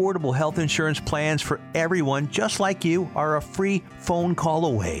 affordable health insurance plans for everyone just like you are a free phone call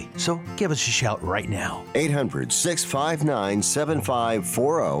away. So give us a shout right now.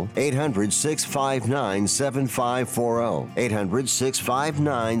 800-659-7540. 800-659-7540.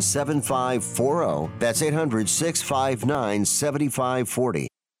 800-659-7540. That's 800-659-7540.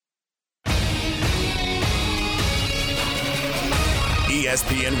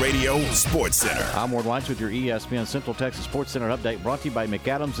 ESPN Radio Sports Center. I'm Ward Weitz with your ESPN Central Texas Sports Center update, brought to you by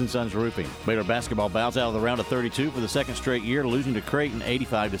McAdams & Sons Roofing. Baylor basketball bows out of the round of 32 for the second straight year, losing to Creighton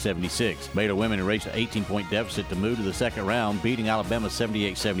 85-76. Baylor women erased an 18-point deficit to move to the second round, beating Alabama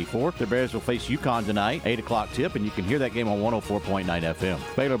 78-74. The Bears will face UConn tonight, 8 o'clock tip, and you can hear that game on 104.9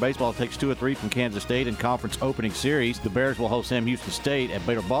 FM. Baylor baseball takes 2 of 3 from Kansas State in conference opening series. The Bears will host Sam Houston State at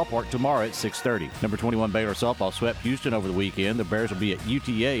Baylor Ballpark tomorrow at 6:30. Number 21 Baylor softball swept Houston over the weekend. The Bears will be at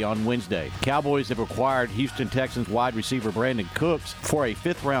UTA on Wednesday. Cowboys have acquired Houston Texans wide receiver Brandon Cooks for a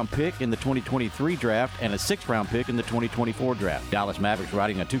 5th-round pick in the 2023 draft and a 6th-round pick in the 2024 draft. Dallas Mavericks,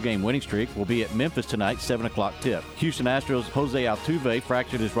 riding a 2-game winning streak, will be at Memphis tonight, 7 o'clock tip. Houston Astros' Jose Altuve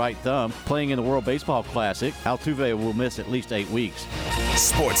fractured his right thumb playing in the World Baseball Classic. Altuve will miss at least 8 weeks.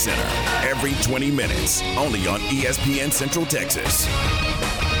 Sports Center, every 20 minutes, only on ESPN Central Texas.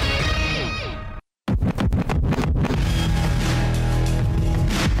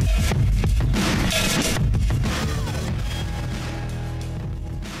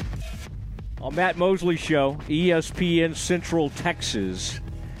 Matt Mosley Show, ESPN Central Texas.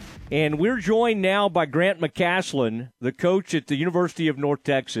 And we're joined now by Grant McCasland, the coach at the University of North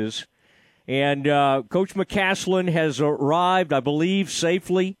Texas. And Coach McCasland has arrived, I believe,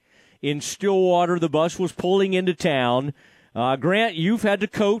 safely in Stillwater. The bus was pulling into town. Grant, you've had to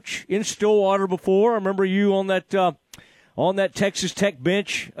coach in Stillwater before. I remember you on that Texas Tech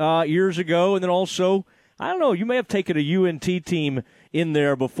bench years ago. And then also, I don't know, you may have taken a UNT team in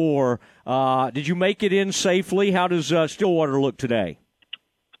there before. Did you make it in safely? How does Stillwater look today?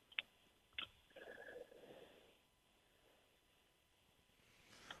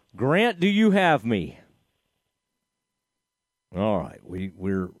 Grant, do you have me? All right,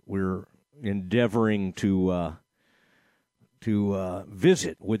 we're endeavoring to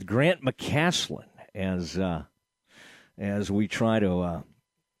visit with Grant McCasland as we try to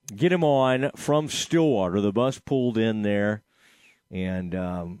get him on from Stillwater. The bus pulled in there.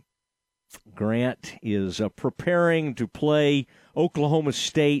 And Grant is preparing to play Oklahoma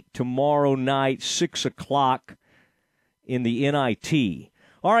State tomorrow night, 6 o'clock in the NIT.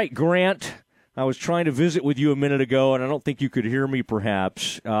 All right, Grant, I was trying to visit with you a minute ago, and I don't think you could hear me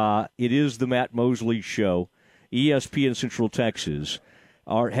perhaps. It is the Matt Mosley Show, ESPN Central Texas.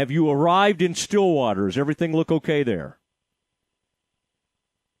 Have you arrived in Stillwater? Does everything look okay there?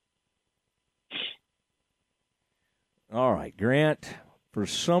 All right, Grant, for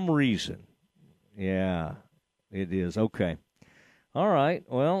some reason, yeah, it is. Okay. All right,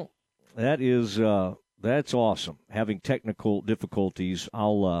 well, that's awesome. Having technical difficulties,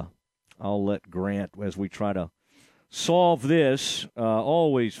 I'll let Grant, as we try to solve this,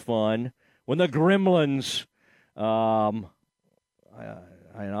 always fun. When the Gremlins, and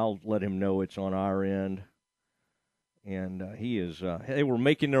I'll let him know it's on our end. And they were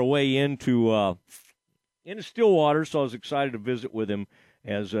making their way into Stillwater, so I was excited to visit with him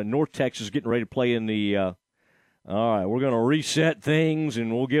as North Texas is getting ready to play in the all right, we're going to reset things,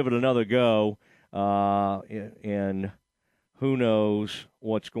 and we'll give it another go. And who knows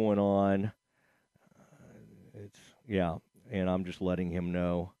what's going on. And I'm just letting him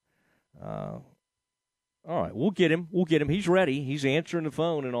know. All right, we'll get him. He's ready. He's answering the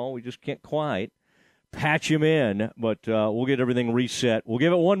phone and all. We just can't quite patch him in, but we'll get everything reset. We'll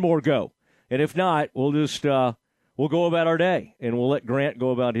give it one more go. And if not, we'll just we'll go about our day, and we'll let Grant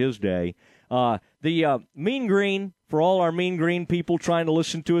go about his day. The Mean Green, for all our Mean Green people trying to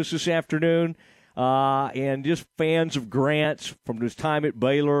listen to us this afternoon, and just fans of Grant's from his time at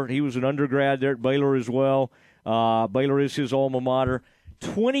Baylor. He was an undergrad there at Baylor as well. Baylor is his alma mater.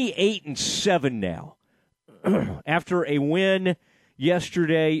 28-7 now after a win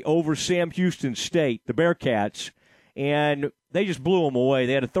yesterday over Sam Houston State, the Bearcats, and they just blew them away.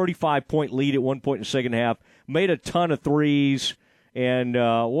 They had a 35-point lead at one point in the second half, made a ton of threes, and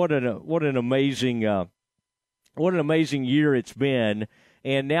what an amazing year it's been.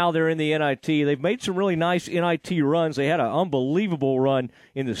 And now they're in the NIT. They've made some really nice NIT runs. They had an unbelievable run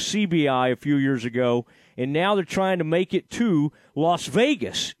in the CBI a few years ago, and now they're trying to make it to Las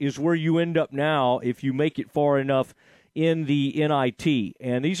Vegas is where you end up now if you make it far enough in the NIT.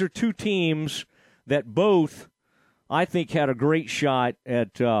 And these are two teams that both, I think, had a great shot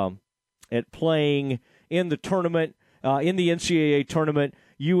at playing in the tournament, in the NCAA tournament.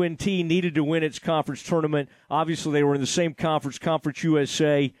 UNT needed to win its conference tournament. Obviously, they were in the same conference, Conference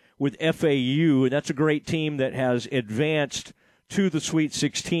USA, with FAU, and that's a great team that has advanced to the Sweet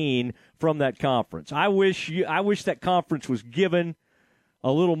 16 from that conference. I wish that conference was given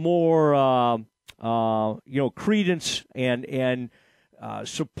a little more, credence and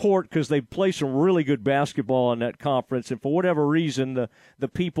support, because they play some really good basketball in that conference. And for whatever reason, the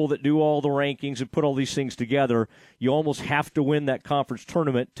people that do all the rankings and put all these things together, you almost have to win that conference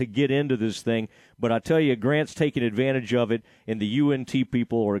tournament to get into this thing. But I tell you, Grant's taking advantage of it, and the UNT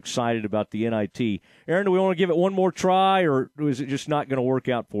people are excited about the NIT. Aaron, do we want to give it one more try, or is it just not going to work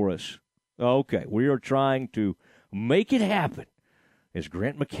out for us? Okay, we are trying to make it happen as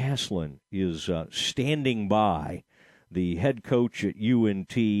Grant McCaslin is standing by, the head coach at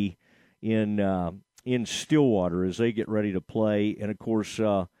UNT in Stillwater, as they get ready to play. And, of course, he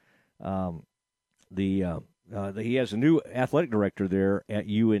has a new athletic director there at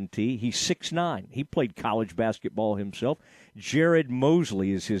UNT. He's 6'9". He played college basketball himself. Jared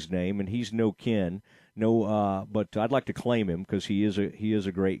Mosley is his name, and he's no kin. But I'd like to claim him because he is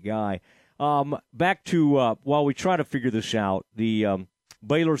a great guy. Back to while we try to figure this out, the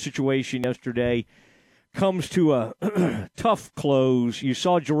Baylor situation yesterday comes to a tough close. You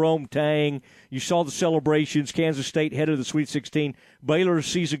saw Jerome Tang. You saw the celebrations. Kansas State headed to the Sweet 16. Baylor's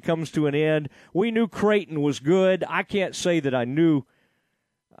season comes to an end. We knew Creighton was good. I can't say that I knew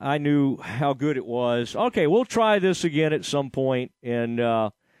how good it was. Okay, we'll try this again at some point, and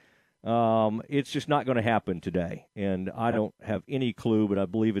it's just not going to happen today. And I don't have any clue, but I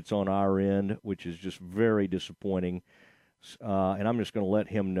believe it's on our end, which is just very disappointing. And I'm just going to let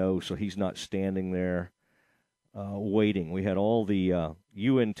him know so he's not standing there waiting. We had all the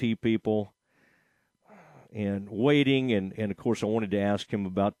UNT people and waiting, and of course I wanted to ask him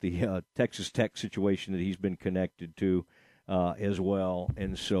about the Texas Tech situation that he's been connected to as well.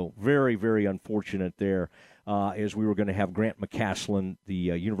 And so very, very unfortunate there, as we were going to have Grant McCaslin, the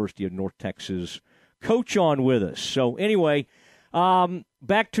University of North Texas coach, on with us. So anyway,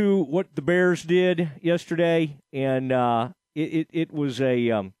 back to what the Bears did yesterday, and it was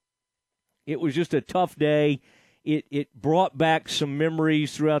just a tough day. It brought back some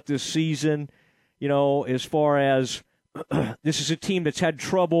memories throughout this season, as far as this is a team that's had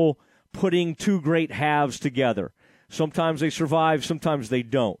trouble putting two great halves together. Sometimes they survive, sometimes they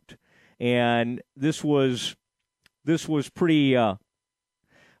don't. And this was pretty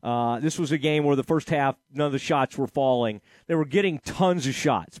this was a game where the first half, none of the shots were falling. They were getting tons of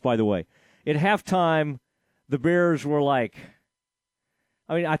shots, by the way. At halftime, the Bears were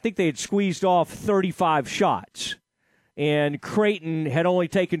I think they had squeezed off 35 shots, and Creighton had only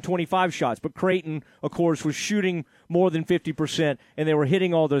taken 25 shots. But Creighton, of course, was shooting more than 50%, and they were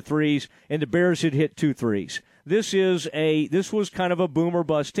hitting all their threes, and the Bears had hit 2 threes. This was kind of a boom or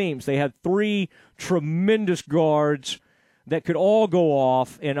bust teams. They had 3 tremendous guards that could all go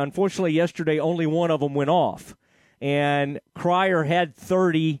off, and unfortunately yesterday only one of them went off. And Cryer had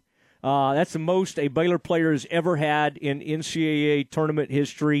 30. That's the most a Baylor player has ever had in NCAA tournament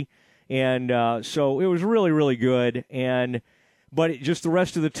history, and so it was really, really good. But just the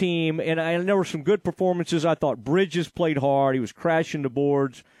rest of the team, and there were some good performances. I thought Bridges played hard. He was crashing the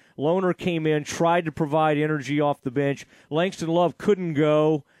boards. Lohner came in, tried to provide energy off the bench. Langston Love couldn't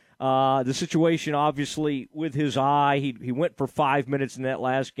go. The situation, obviously, with his eye, he went for 5 minutes in that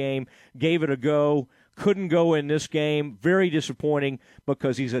last game, gave it a go, couldn't go in this game. Very disappointing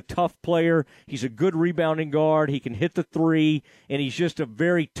because he's a tough player. He's a good rebounding guard. He can hit the three, and he's just a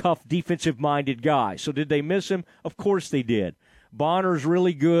very tough defensive-minded guy. So did they miss him? Of course they did. Bonner's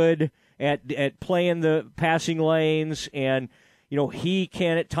really good at playing the passing lanes, and he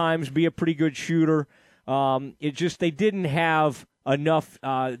can at times be a pretty good shooter. They didn't have enough.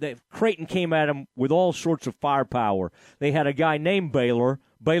 Creighton came at him with all sorts of firepower. They had a guy named Baylor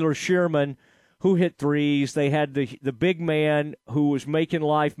Shearman, who hit threes. They had the big man who was making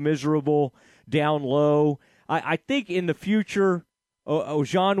life miserable down low. I think in the future,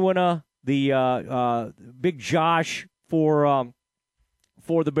 Ojanwina, the big Josh for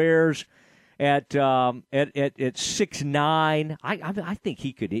the Bears at 6'9". I think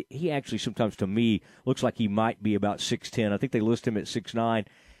he could. He actually sometimes to me looks like he might be about 6'10". I think they list him at 6'9".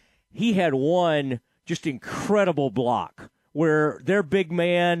 He had one just incredible block where their big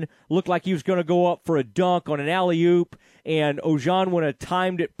man looked like he was going to go up for a dunk on an alley-oop, and Ojanwina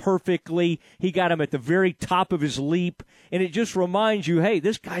timed it perfectly. He got him at the very top of his leap, and it just reminds you, hey,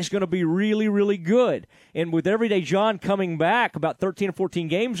 this guy's going to be really, really good. And with Everyday John coming back about 13 or 14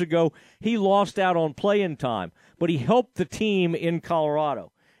 games ago, he lost out on playing time, but he helped the team in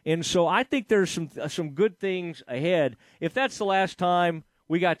Colorado. And so I think there's some good things ahead. If that's the last time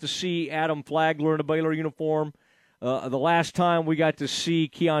we got to see Adam Flagler in a Baylor uniform, the last time we got to see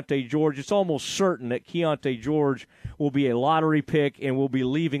Keontae George, it's almost certain that Keontae George will be a lottery pick and will be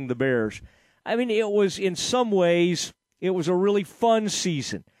leaving the Bears. I mean, in some ways, it was a really fun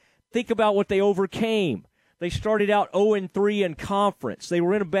season. Think about what they overcame. They started out 0-3 in conference. They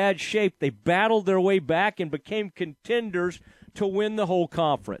were in a bad shape. They battled their way back and became contenders to win the whole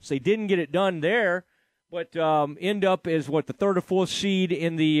conference. They didn't get it done there, but end up as the third or fourth seed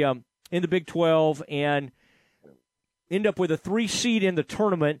in the Big 12 and end up with a 3 seed in the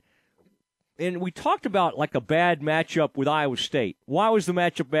tournament. And we talked about like a bad matchup with Iowa State. Why was the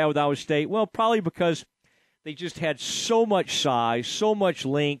matchup bad with Iowa State? Well, probably because they just had so much size, so much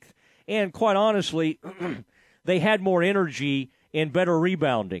length, and quite honestly, they had more energy and better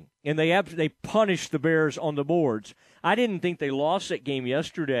rebounding. And they punished the Bears on the boards. I didn't think they lost that game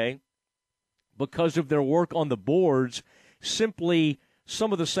yesterday because of their work on the boards, simply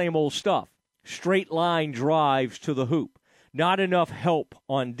some of the same old stuff. Straight line drives to the hoop. Not enough help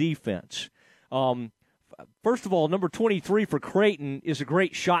on defense. First of all, number 23 for Creighton is a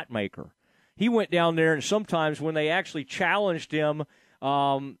great shot maker. He went down there, and sometimes when they actually challenged him,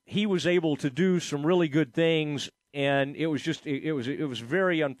 he was able to do some really good things, and it was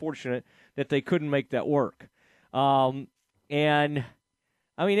very unfortunate that they couldn't make that work. And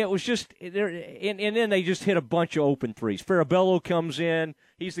I mean, it was just and then they just hit a bunch of open threes. Farabello comes in.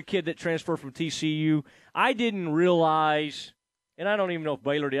 He's the kid that transferred from TCU. I didn't realize, and I don't even know if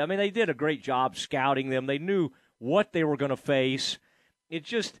Baylor did. I mean, they did a great job scouting them. They knew what they were going to face. It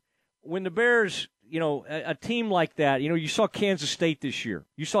just, when the Bears, a team like that, you saw Kansas State this year.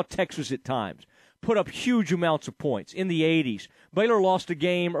 You saw Texas at times put up huge amounts of points in the 80s. Baylor lost a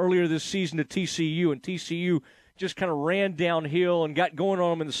game earlier this season to TCU, and TCU just kind of ran downhill and got going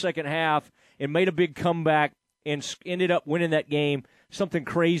on them in the second half and made a big comeback and ended up winning that game, something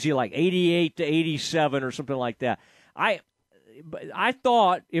crazy like 88-87 or something like that. I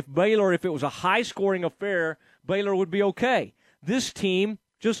thought if it was a high-scoring affair, Baylor would be okay. This team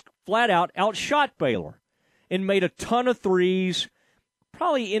just flat out outshot Baylor and made a ton of threes.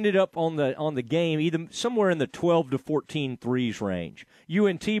 Probably ended up on the game either somewhere in the 12 to 14 threes range.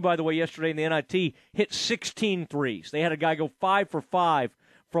 UNT, by the way, yesterday in the NIT hit 16 threes. They had a guy go 5 for 5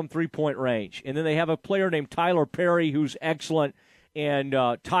 from three-point range. And then they have a player named Tyler Perry who's excellent. And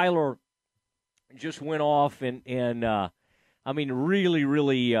Tyler just went off and I mean, really,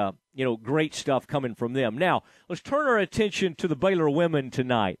 really, great stuff coming from them. Now, let's turn our attention to the Baylor women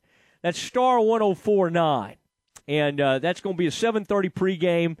tonight. That's Star 104.9. And that's going to be a 7:30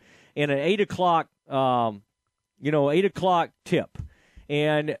 pregame and an 8 o'clock, 8 o'clock tip.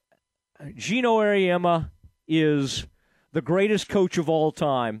 And Gino Auriemma is the greatest coach of all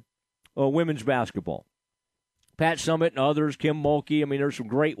time, women's basketball. Pat Summitt and others, Kim Mulkey. I mean, there's some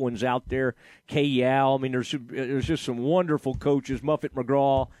great ones out there. Kay Yao. I mean, there's just some wonderful coaches, Muffet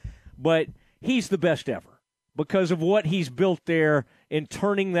McGraw. But he's the best ever because of what he's built there in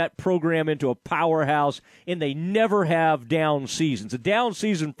turning that program into a powerhouse, and they never have down seasons. A down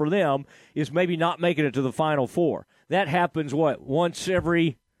season for them is maybe not making it to the Final Four. That happens, once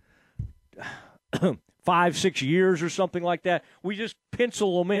every 5-6 years or something like that. We just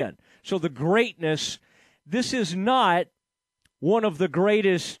pencil them in. So the greatness, this is not one of the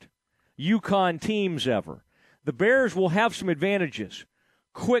greatest UConn teams ever. The Bears will have some advantages.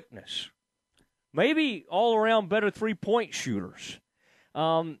 Quickness. Maybe all-around better three-point shooters.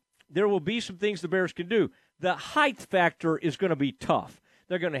 There will be some things the Bears can do. The height factor is going to be tough.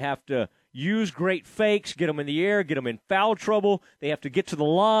 They're going to have to use great fakes, get them in the air, get them in foul trouble. They have to get to the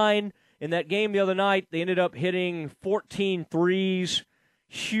line. In that game the other night, they ended up hitting 14 threes.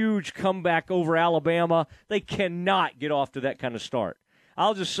 Huge comeback over Alabama. They cannot get off to that kind of start.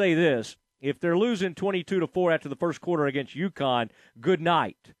 I'll just say this. If they're losing 22-4 after the first quarter against UConn, good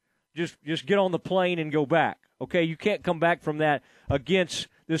night. Just get on the plane and go back. Okay, you can't come back from that against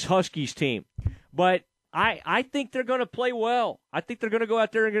this Huskies team. But I think they're going to play well. I think they're going to go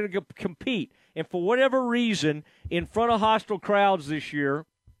out there and going to compete. And for whatever reason, in front of hostile crowds this year,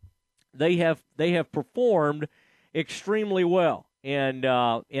 they have performed extremely well. And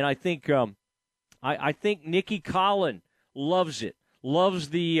I think Nikki Collin loves it. Loves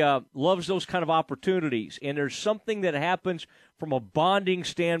those kind of opportunities. And there's something that happens from a bonding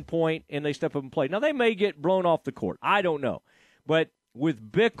standpoint, and they step up and play. Now, they may get blown off the court. I don't know. But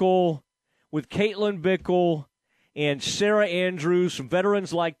with Bickle, with Caitlin Bickle and Sarah Andrews, some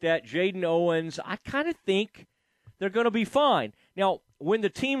veterans like that, Jaden Owens, I kind of think they're going to be fine. Now, when the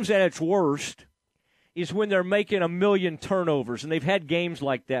team's at its worst is when they're making a million turnovers, and they've had games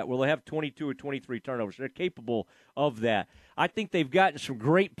like that where they have 22 or 23 turnovers. They're capable of that. I think they've gotten some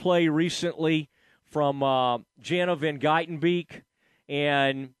great play recently from Jana Van Geitenbeek,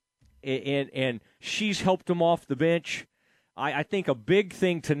 and she's helped them off the bench. I think a big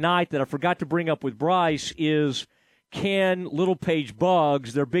thing tonight that I forgot to bring up with Bryce is can Little Paige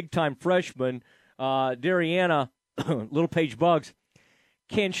Buggs, their big-time freshman, Dariana Little Paige Buggs,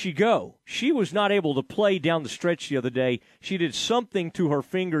 can she go? She was not able to play down the stretch the other day. She did something to her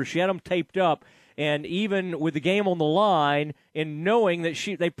fingers. She had them taped up. And even with the game on the line and knowing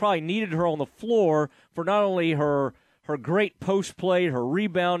that they probably needed her on the floor for not only her great post play, her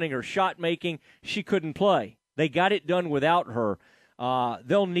rebounding, her shot making, she couldn't play. They got it done without her.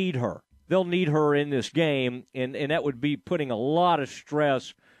 They'll need her. They'll need her in this game, and that would be putting a lot of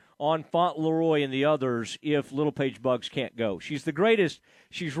stress on Fauntleroy and the others if Little Paige Buggs can't go. She's the greatest.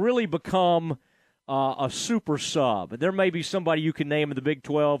 She's really become a super sub. There may be somebody you can name in the Big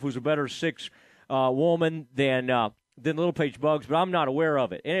 12 who's a better woman than Little Paige Buggs, but I'm not aware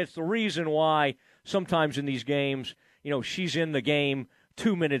of it. And it's the reason why sometimes in these games, she's in the game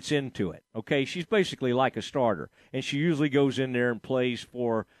 2 minutes into it. Okay, she's basically like a starter, and she usually goes in there and plays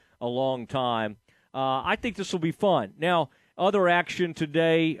for a long time. I think this will be fun. Now, other action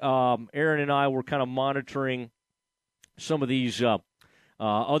today, Aaron and I were kind of monitoring some of these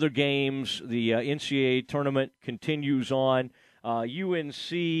other games. The NCAA tournament continues on.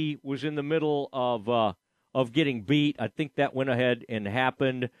 UNC was in the middle of getting beat. I think that went ahead and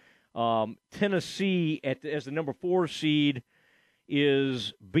happened. Tennessee, as the number 4 seed,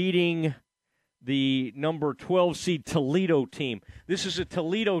 is beating the number 12 seed Toledo team. This is a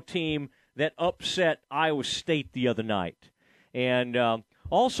Toledo team that upset Iowa State the other night. And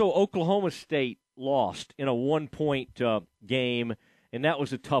also Oklahoma State lost in a 1-point game, and that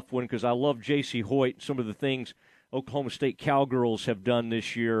was a tough one because I love J.C. Hoyt and some of the things Oklahoma State Cowgirls have done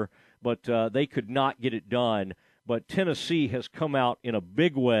this year, but they could not get it done. But Tennessee has come out in a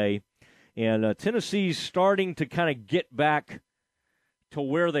big way, and Tennessee's starting to kind of get back to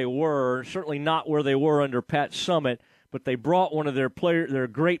where they were, certainly not where they were under Pat Summitt, but they brought one of their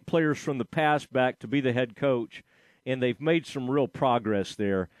great players from the past back to be the head coach, and they've made some real progress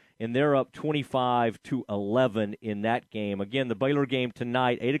there, and they're up 25-11 in that game. Again, the Baylor game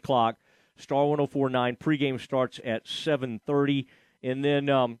tonight, 8 o'clock, Star 104.9. Pregame starts at 7:30, and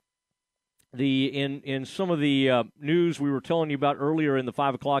then in some of the news we were telling you about earlier in the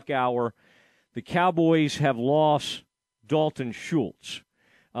 5 o'clock hour, the Cowboys have lost Dalton Schultz.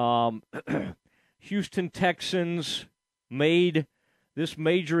 Houston Texans made this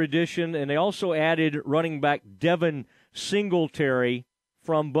major addition, and they also added running back Devin Singletary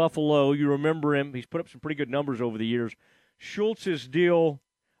from Buffalo. You remember him. He's put up some pretty good numbers over the years. Schultz's deal,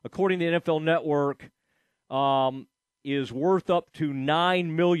 according to the NFL Network, is worth up to $9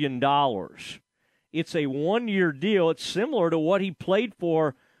 million. It's a one-year deal. It's similar to what he played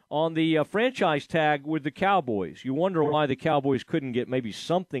for on the franchise tag with the Cowboys. You wonder why the Cowboys couldn't get maybe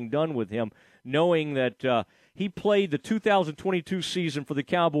something done with him, knowing that he played the 2022 season for the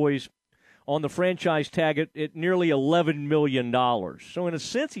Cowboys on the franchise tag at nearly $11 million. So in a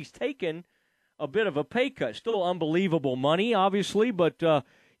sense, he's taken a bit of a pay cut. Still unbelievable money, obviously, but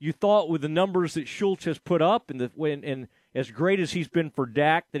you thought with the numbers that Schultz has put up and as great as he's been for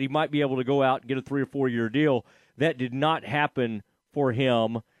Dak that he might be able to go out and get a 3 or 4 year deal. That did not happen for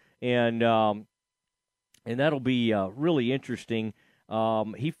him. and that'll be really interesting.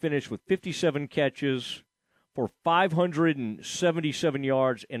 He finished with 57 catches for 577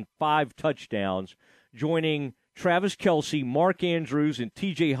 yards and 5 touchdowns, joining Travis Kelce, Mark Andrews, and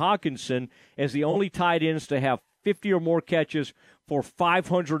T.J. Hawkinson as the only tight ends to have 50 or more catches for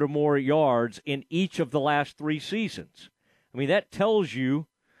 500 or more yards in each of the last 3 seasons. I mean, that tells you,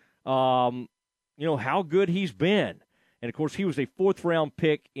 how good he's been. And, of course, he was a 4th-round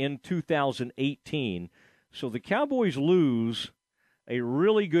pick in 2018. So the Cowboys lose a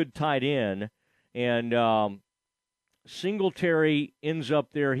really good tight end, and Singletary ends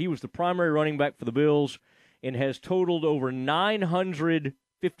up there. He was the primary running back for the Bills and has totaled over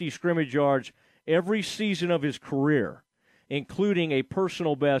 950 scrimmage yards every season of his career, including a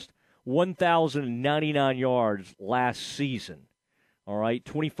personal best 1,099 yards last season. All right,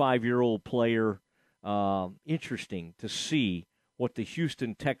 25-year-old player. Interesting to see what the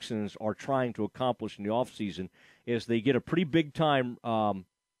Houston Texans are trying to accomplish in the offseason is they get a pretty big-time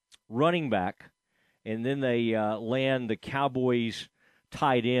running back, and then they land the Cowboys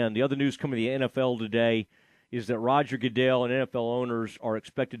tight end. The other news coming to the NFL today is that Roger Goodell and NFL owners are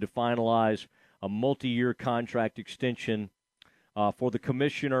expected to finalize a multi-year contract extension for the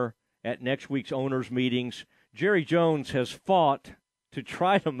commissioner at next week's owners' meetings. Jerry Jones has fought to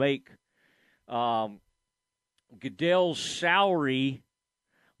try to make Goodell's salary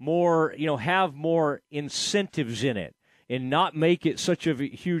more, have more incentives in it and not make it such a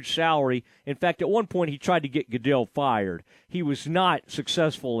huge salary. In fact, at one point he tried to get Goodell fired. He was not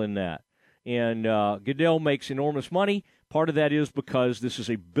successful in that. And Goodell makes enormous money. Part of that is because this is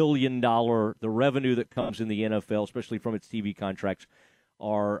 $1 billion. The revenue that comes in the NFL, especially from its TV contracts,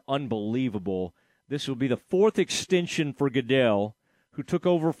 are unbelievable. This will be the 4th extension for Goodell, who took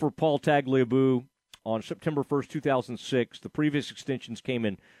over for Paul Tagliabue on September 1st, 2006. The previous extensions came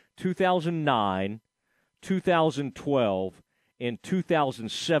in 2009, 2012, and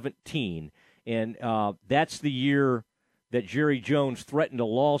 2017. And that's the year that Jerry Jones threatened a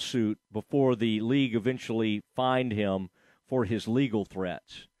lawsuit before the league eventually fined him for his legal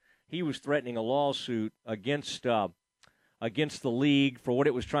threats. He was threatening a lawsuit against the league for what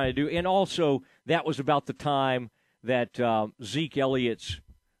it was trying to do. And also, that was about the time that Zeke Elliott's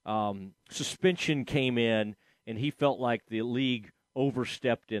suspension came in, and he felt like the league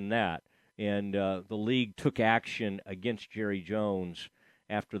overstepped in that. And the league took action against Jerry Jones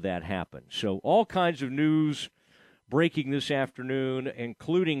after that happened. So all kinds of news breaking this afternoon,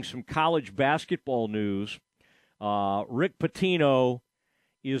 including some college basketball news. Rick Pitino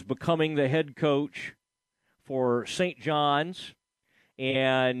is becoming the head coach for St. John's,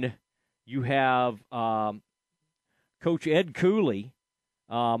 and you have Coach Ed Cooley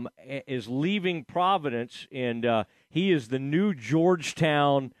is leaving Providence, and he is the new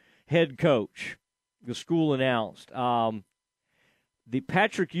Georgetown head coach, the school announced. The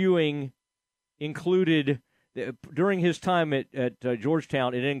Patrick Ewing included, during his time at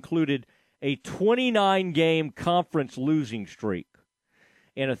Georgetown, it included a 29-game conference losing streak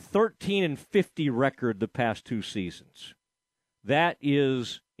and a 13-50 record the past 2 seasons. That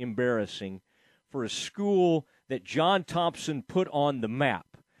is embarrassing for a school that John Thompson put on the map.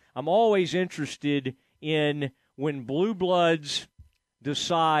 I'm always interested in when Blue Bloods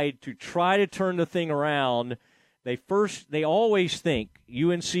decide to try to turn the thing around. They always think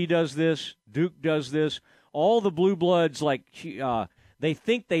UNC does this, Duke does this. All the Blue Bloods, they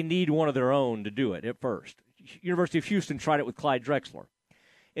think they need one of their own to do it at first. University of Houston tried it with Clyde Drexler.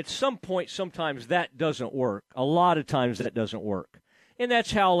 At some point, sometimes that doesn't work. A lot of times that doesn't work. And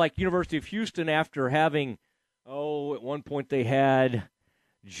that's how, University of Houston, after having, at one point they had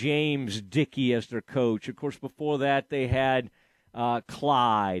James Dickey as their coach. Of course, before that they had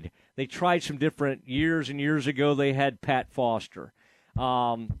Clyde. They tried some different years, and years ago they had Pat Foster.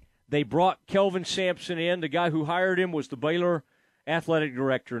 They brought Kelvin Sampson in. The guy who hired him was the Baylor athletic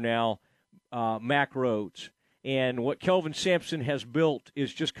director now, Mack Rhodes. And what Kelvin Sampson has built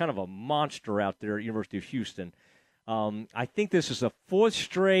is just kind of a monster out there at University of Houston. I think this is a 4th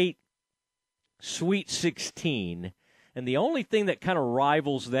straight Sweet 16. And the only thing that kind of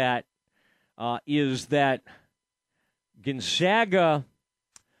rivals that is that Gonzaga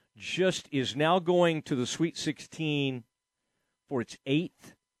just is now going to the Sweet 16 for its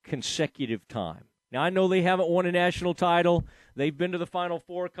 8th consecutive time. Now, I know they haven't won a national title. They've been to the Final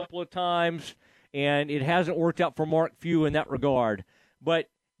Four a couple of times, and it hasn't worked out for Mark Few in that regard. But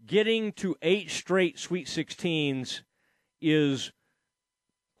getting to 8 straight Sweet 16s is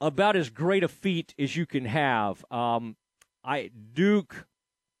about as great a feat as you can have. Duke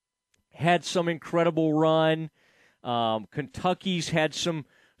had some incredible run. Kentucky's had some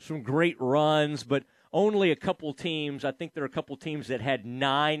some great runs, but only a couple teams. I think there are a couple teams that had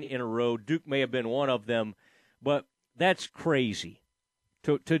 9 in a row. Duke may have been one of them, but that's crazy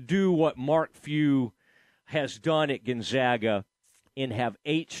to do what Mark Few has done at Gonzaga and have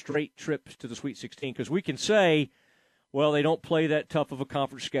 8 straight trips to the Sweet 16. Because we can say, well, they don't play that tough of a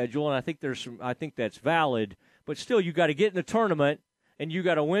conference schedule, and I think that's valid. But still, you got to get in the tournament, and you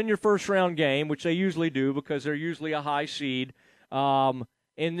got to win your first round game, which they usually do because they're usually a high seed, and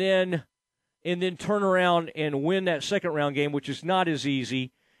then turn around and win that second round game, which is not as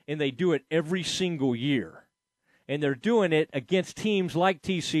easy. And they do it every single year, and they're doing it against teams like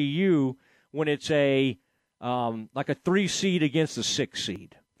TCU when it's like a 3 seed against a 6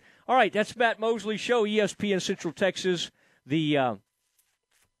 seed. All right, that's Matt Mosley Show, ESPN Central Texas. The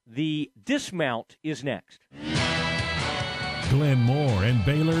dismount is next. Glenn Moore and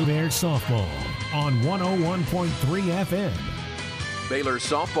Baylor Bears softball on 101.3 FM. Baylor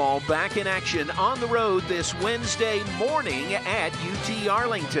softball back in action on the road this Wednesday morning at UT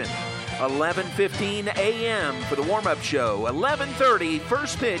Arlington. 11:15 a.m. for the warm-up show. 11:30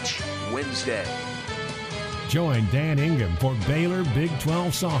 first pitch Wednesday. Join Dan Ingham for Baylor Big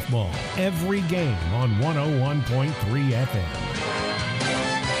 12 softball every game on 101.3 FM.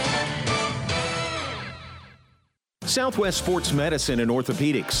 Southwest Sports Medicine and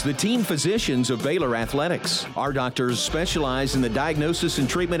Orthopedics, the team physicians of Baylor Athletics. Our doctors specialize in the diagnosis and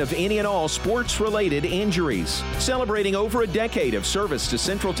treatment of any and all sports-related injuries. Celebrating over a decade of service to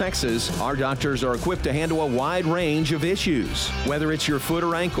Central Texas, our doctors are equipped to handle a wide range of issues. Whether it's your foot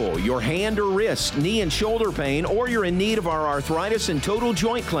or ankle, your hand or wrist, knee and shoulder pain, or you're in need of our arthritis and total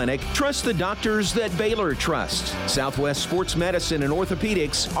joint clinic, trust the doctors that Baylor trusts. Southwest Sports Medicine and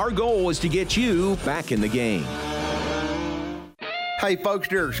Orthopedics, our goal is to get you back in the game. Hey folks,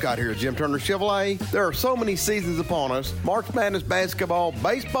 Derek Scott here at Jim Turner Chevrolet. There are so many seasons upon us, March Madness basketball,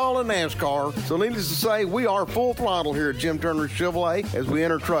 baseball, and NASCAR. So needless to say, we are full throttle here at Jim Turner Chevrolet as we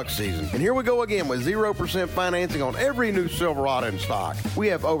enter truck season. And here we go again with 0% financing on every new Silverado in stock. We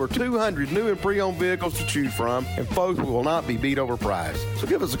have over 200 new and pre-owned vehicles to choose from, and folks, we will not be beat over price. So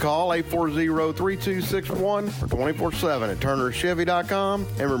give us a call, 840-3261 or 24/7 at turnerchevy.com.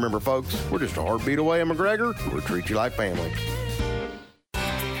 And remember folks, we're just a heartbeat away in McGregor. We'll treat you like family.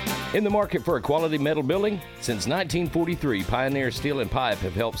 In the market for a quality metal building? Since 1943, Pioneer Steel and Pipe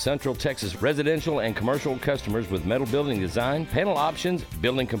have helped Central Texas residential and commercial customers with metal building design, panel options,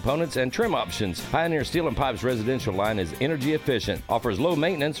 building components, and trim options. Pioneer Steel and Pipe's residential line is energy efficient, offers low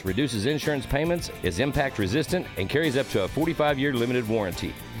maintenance, reduces insurance payments, is impact resistant, and carries up to a 45-year limited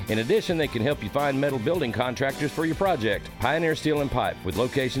warranty. In addition, they can help you find metal building contractors for your project. Pioneer Steel and Pipe, with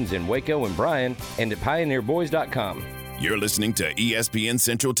locations in Waco and Bryan, and at pioneerboys.com. You're listening to ESPN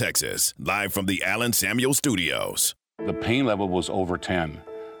Central Texas, live from the Allen Samuel Studios. The pain level was over 10.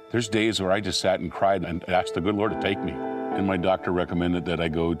 There's days where I just sat and cried and asked the good Lord to take me. And my doctor recommended that I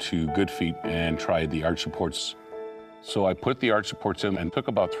go to Good Feet and try the arch supports. So I put the arch supports in and took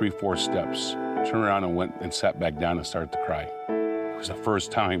about 3-4 steps, turned around and went and sat back down and started to cry. It was the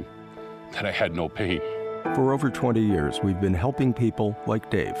first time that I had no pain. For over 20 years, we've been helping people like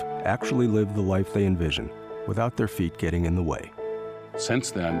Dave actually live the life they envision, without their feet getting in the way. Since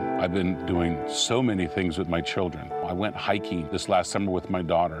then, I've been doing so many things with my children. I went hiking this last summer with my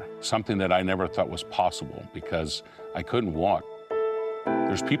daughter, something that I never thought was possible because I couldn't walk.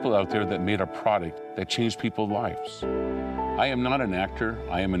 There's people out there that made a product that changed people's lives. I am not an actor.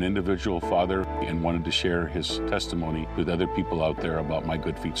 I am an individual father and wanted to share his testimony with other people out there about my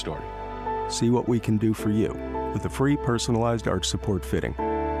Good Feet story. See what we can do for you with a free personalized arch support fitting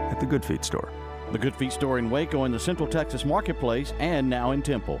at the Good Feet store. The Good Feet store in Waco in the Central Texas Marketplace and now in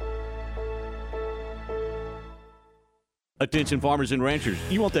Temple. Attention farmers and ranchers,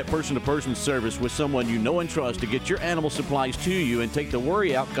 you want that person-to-person service with someone you know and trust to get your animal supplies to you and take the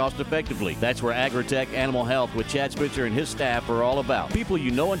worry out cost-effectively. That's where Agritech Animal Health with Chad Spitzer and his staff are all about. People you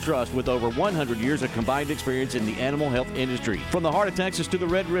know and trust with over 100 years of combined experience in the animal health industry. From the heart of Texas to the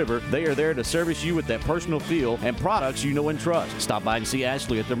Red River, they are there to service you with that personal feel and products you know and trust. Stop by and see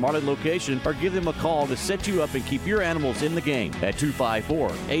Ashley at their Marlin location or give them a call to set you up and keep your animals in the game at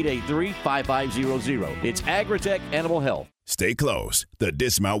 254-883-5500. It's Agritech Animal Health. Stay close. The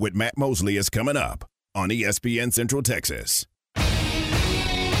Dismount with Matt Mosley is coming up on ESPN Central Texas.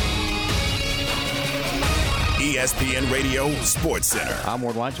 ESPN Radio Sports Center. I'm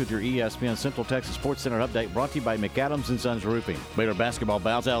Ward Weitz with your ESPN Central Texas Sports Center update, brought to you by McAdams and Sons Roofing. Baylor basketball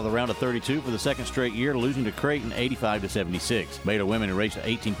bows out of the round of 32 for the second straight year, losing to Creighton 85-76. Baylor women erased an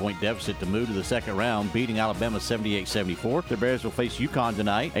 18-point deficit to move to the second round, beating Alabama 78-74. The Bears will face UConn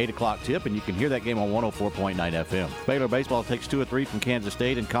tonight, 8 o'clock tip, and you can hear that game on 104.9 FM. Baylor baseball takes 2 of 3 from Kansas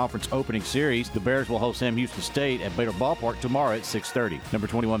State in conference opening series. The Bears will host Sam Houston State at Baylor Ballpark tomorrow at 6:30. Number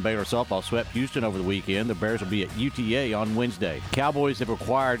 21 Baylor softball swept Houston over the weekend. The Bears will be at UTA on Wednesday. Cowboys have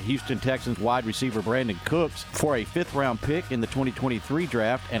acquired Houston Texans wide receiver Brandon Cooks for a 5th-round pick in the 2023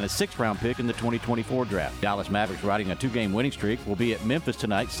 draft and a 6th-round pick in the 2024 draft. Dallas Mavericks, riding a 2-game winning streak, will be at Memphis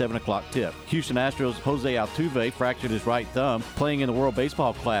tonight, 7 o'clock tip. Houston Astros' Jose Altuve fractured his right thumb playing in the World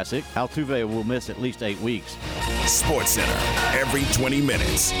Baseball Classic. Altuve will miss at least 8 weeks. Sports Center, every 20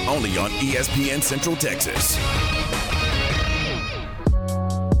 minutes, only on ESPN Central Texas.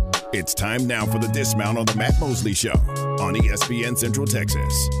 It's time now for the dismount on the Matt Mosley Show on ESPN Central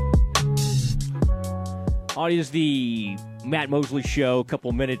Texas. It is the Matt Mosley Show. A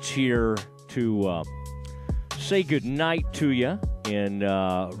couple minutes here to say goodnight to you. And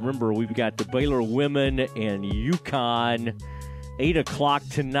remember, we've got the Baylor women and UConn, 8 o'clock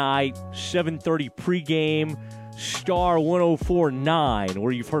tonight, 7:30 pregame, Star 104.9,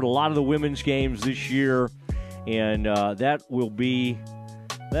 where you've heard a lot of the women's games this year. And that will be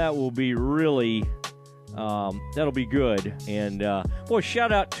really, that'll be good. And, boy,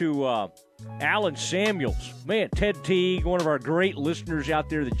 shout out to Alan Samuels. Man, Ted Teague, one of our great listeners out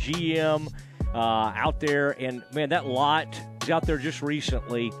there, the GM out there. And, man, that lot is out there just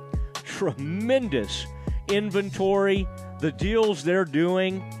recently. Tremendous inventory. The deals they're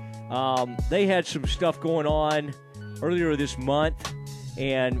doing, they had some stuff going on earlier this month.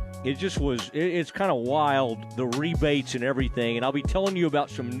 And it just was, it's kind of wild, the rebates and everything. And I'll be telling you about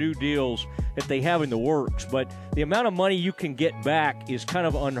some new deals that they have in the works. But the amount of money you can get back is kind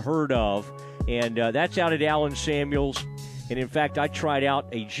of unheard of. And that's out at Alan Samuels. And, in fact, I tried out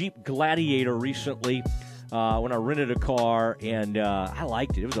a Jeep Gladiator recently when I rented a car. And I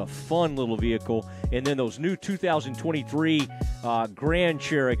liked it. It was a fun little vehicle. And then those new 2023 Grand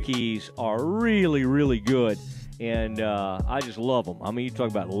Cherokees are really, really good. And I just love them. I mean, you talk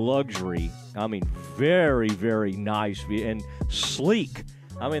about luxury. I mean, very, very nice and sleek.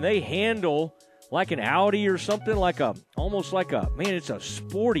 I mean, they handle like an Audi or something, almost like it's a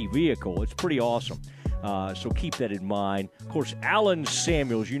sporty vehicle. It's pretty awesome. So keep that in mind. Of course, Alan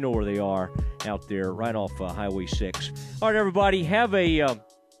Samuels, you know where they are out there, right off Highway 6. All right, everybody, have a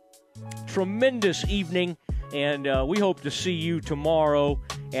tremendous evening. And we hope to see you tomorrow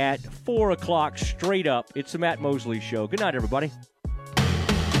at 4 o'clock straight up. It's the Matt Mosley Show. Good night, everybody.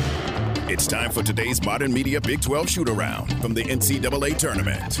 It's time for today's Modern Media Big 12 shoot-around from the NCAA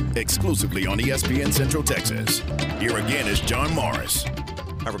Tournament, exclusively on ESPN Central Texas. Here again is John Morris.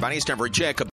 Everybody, it's time for a check.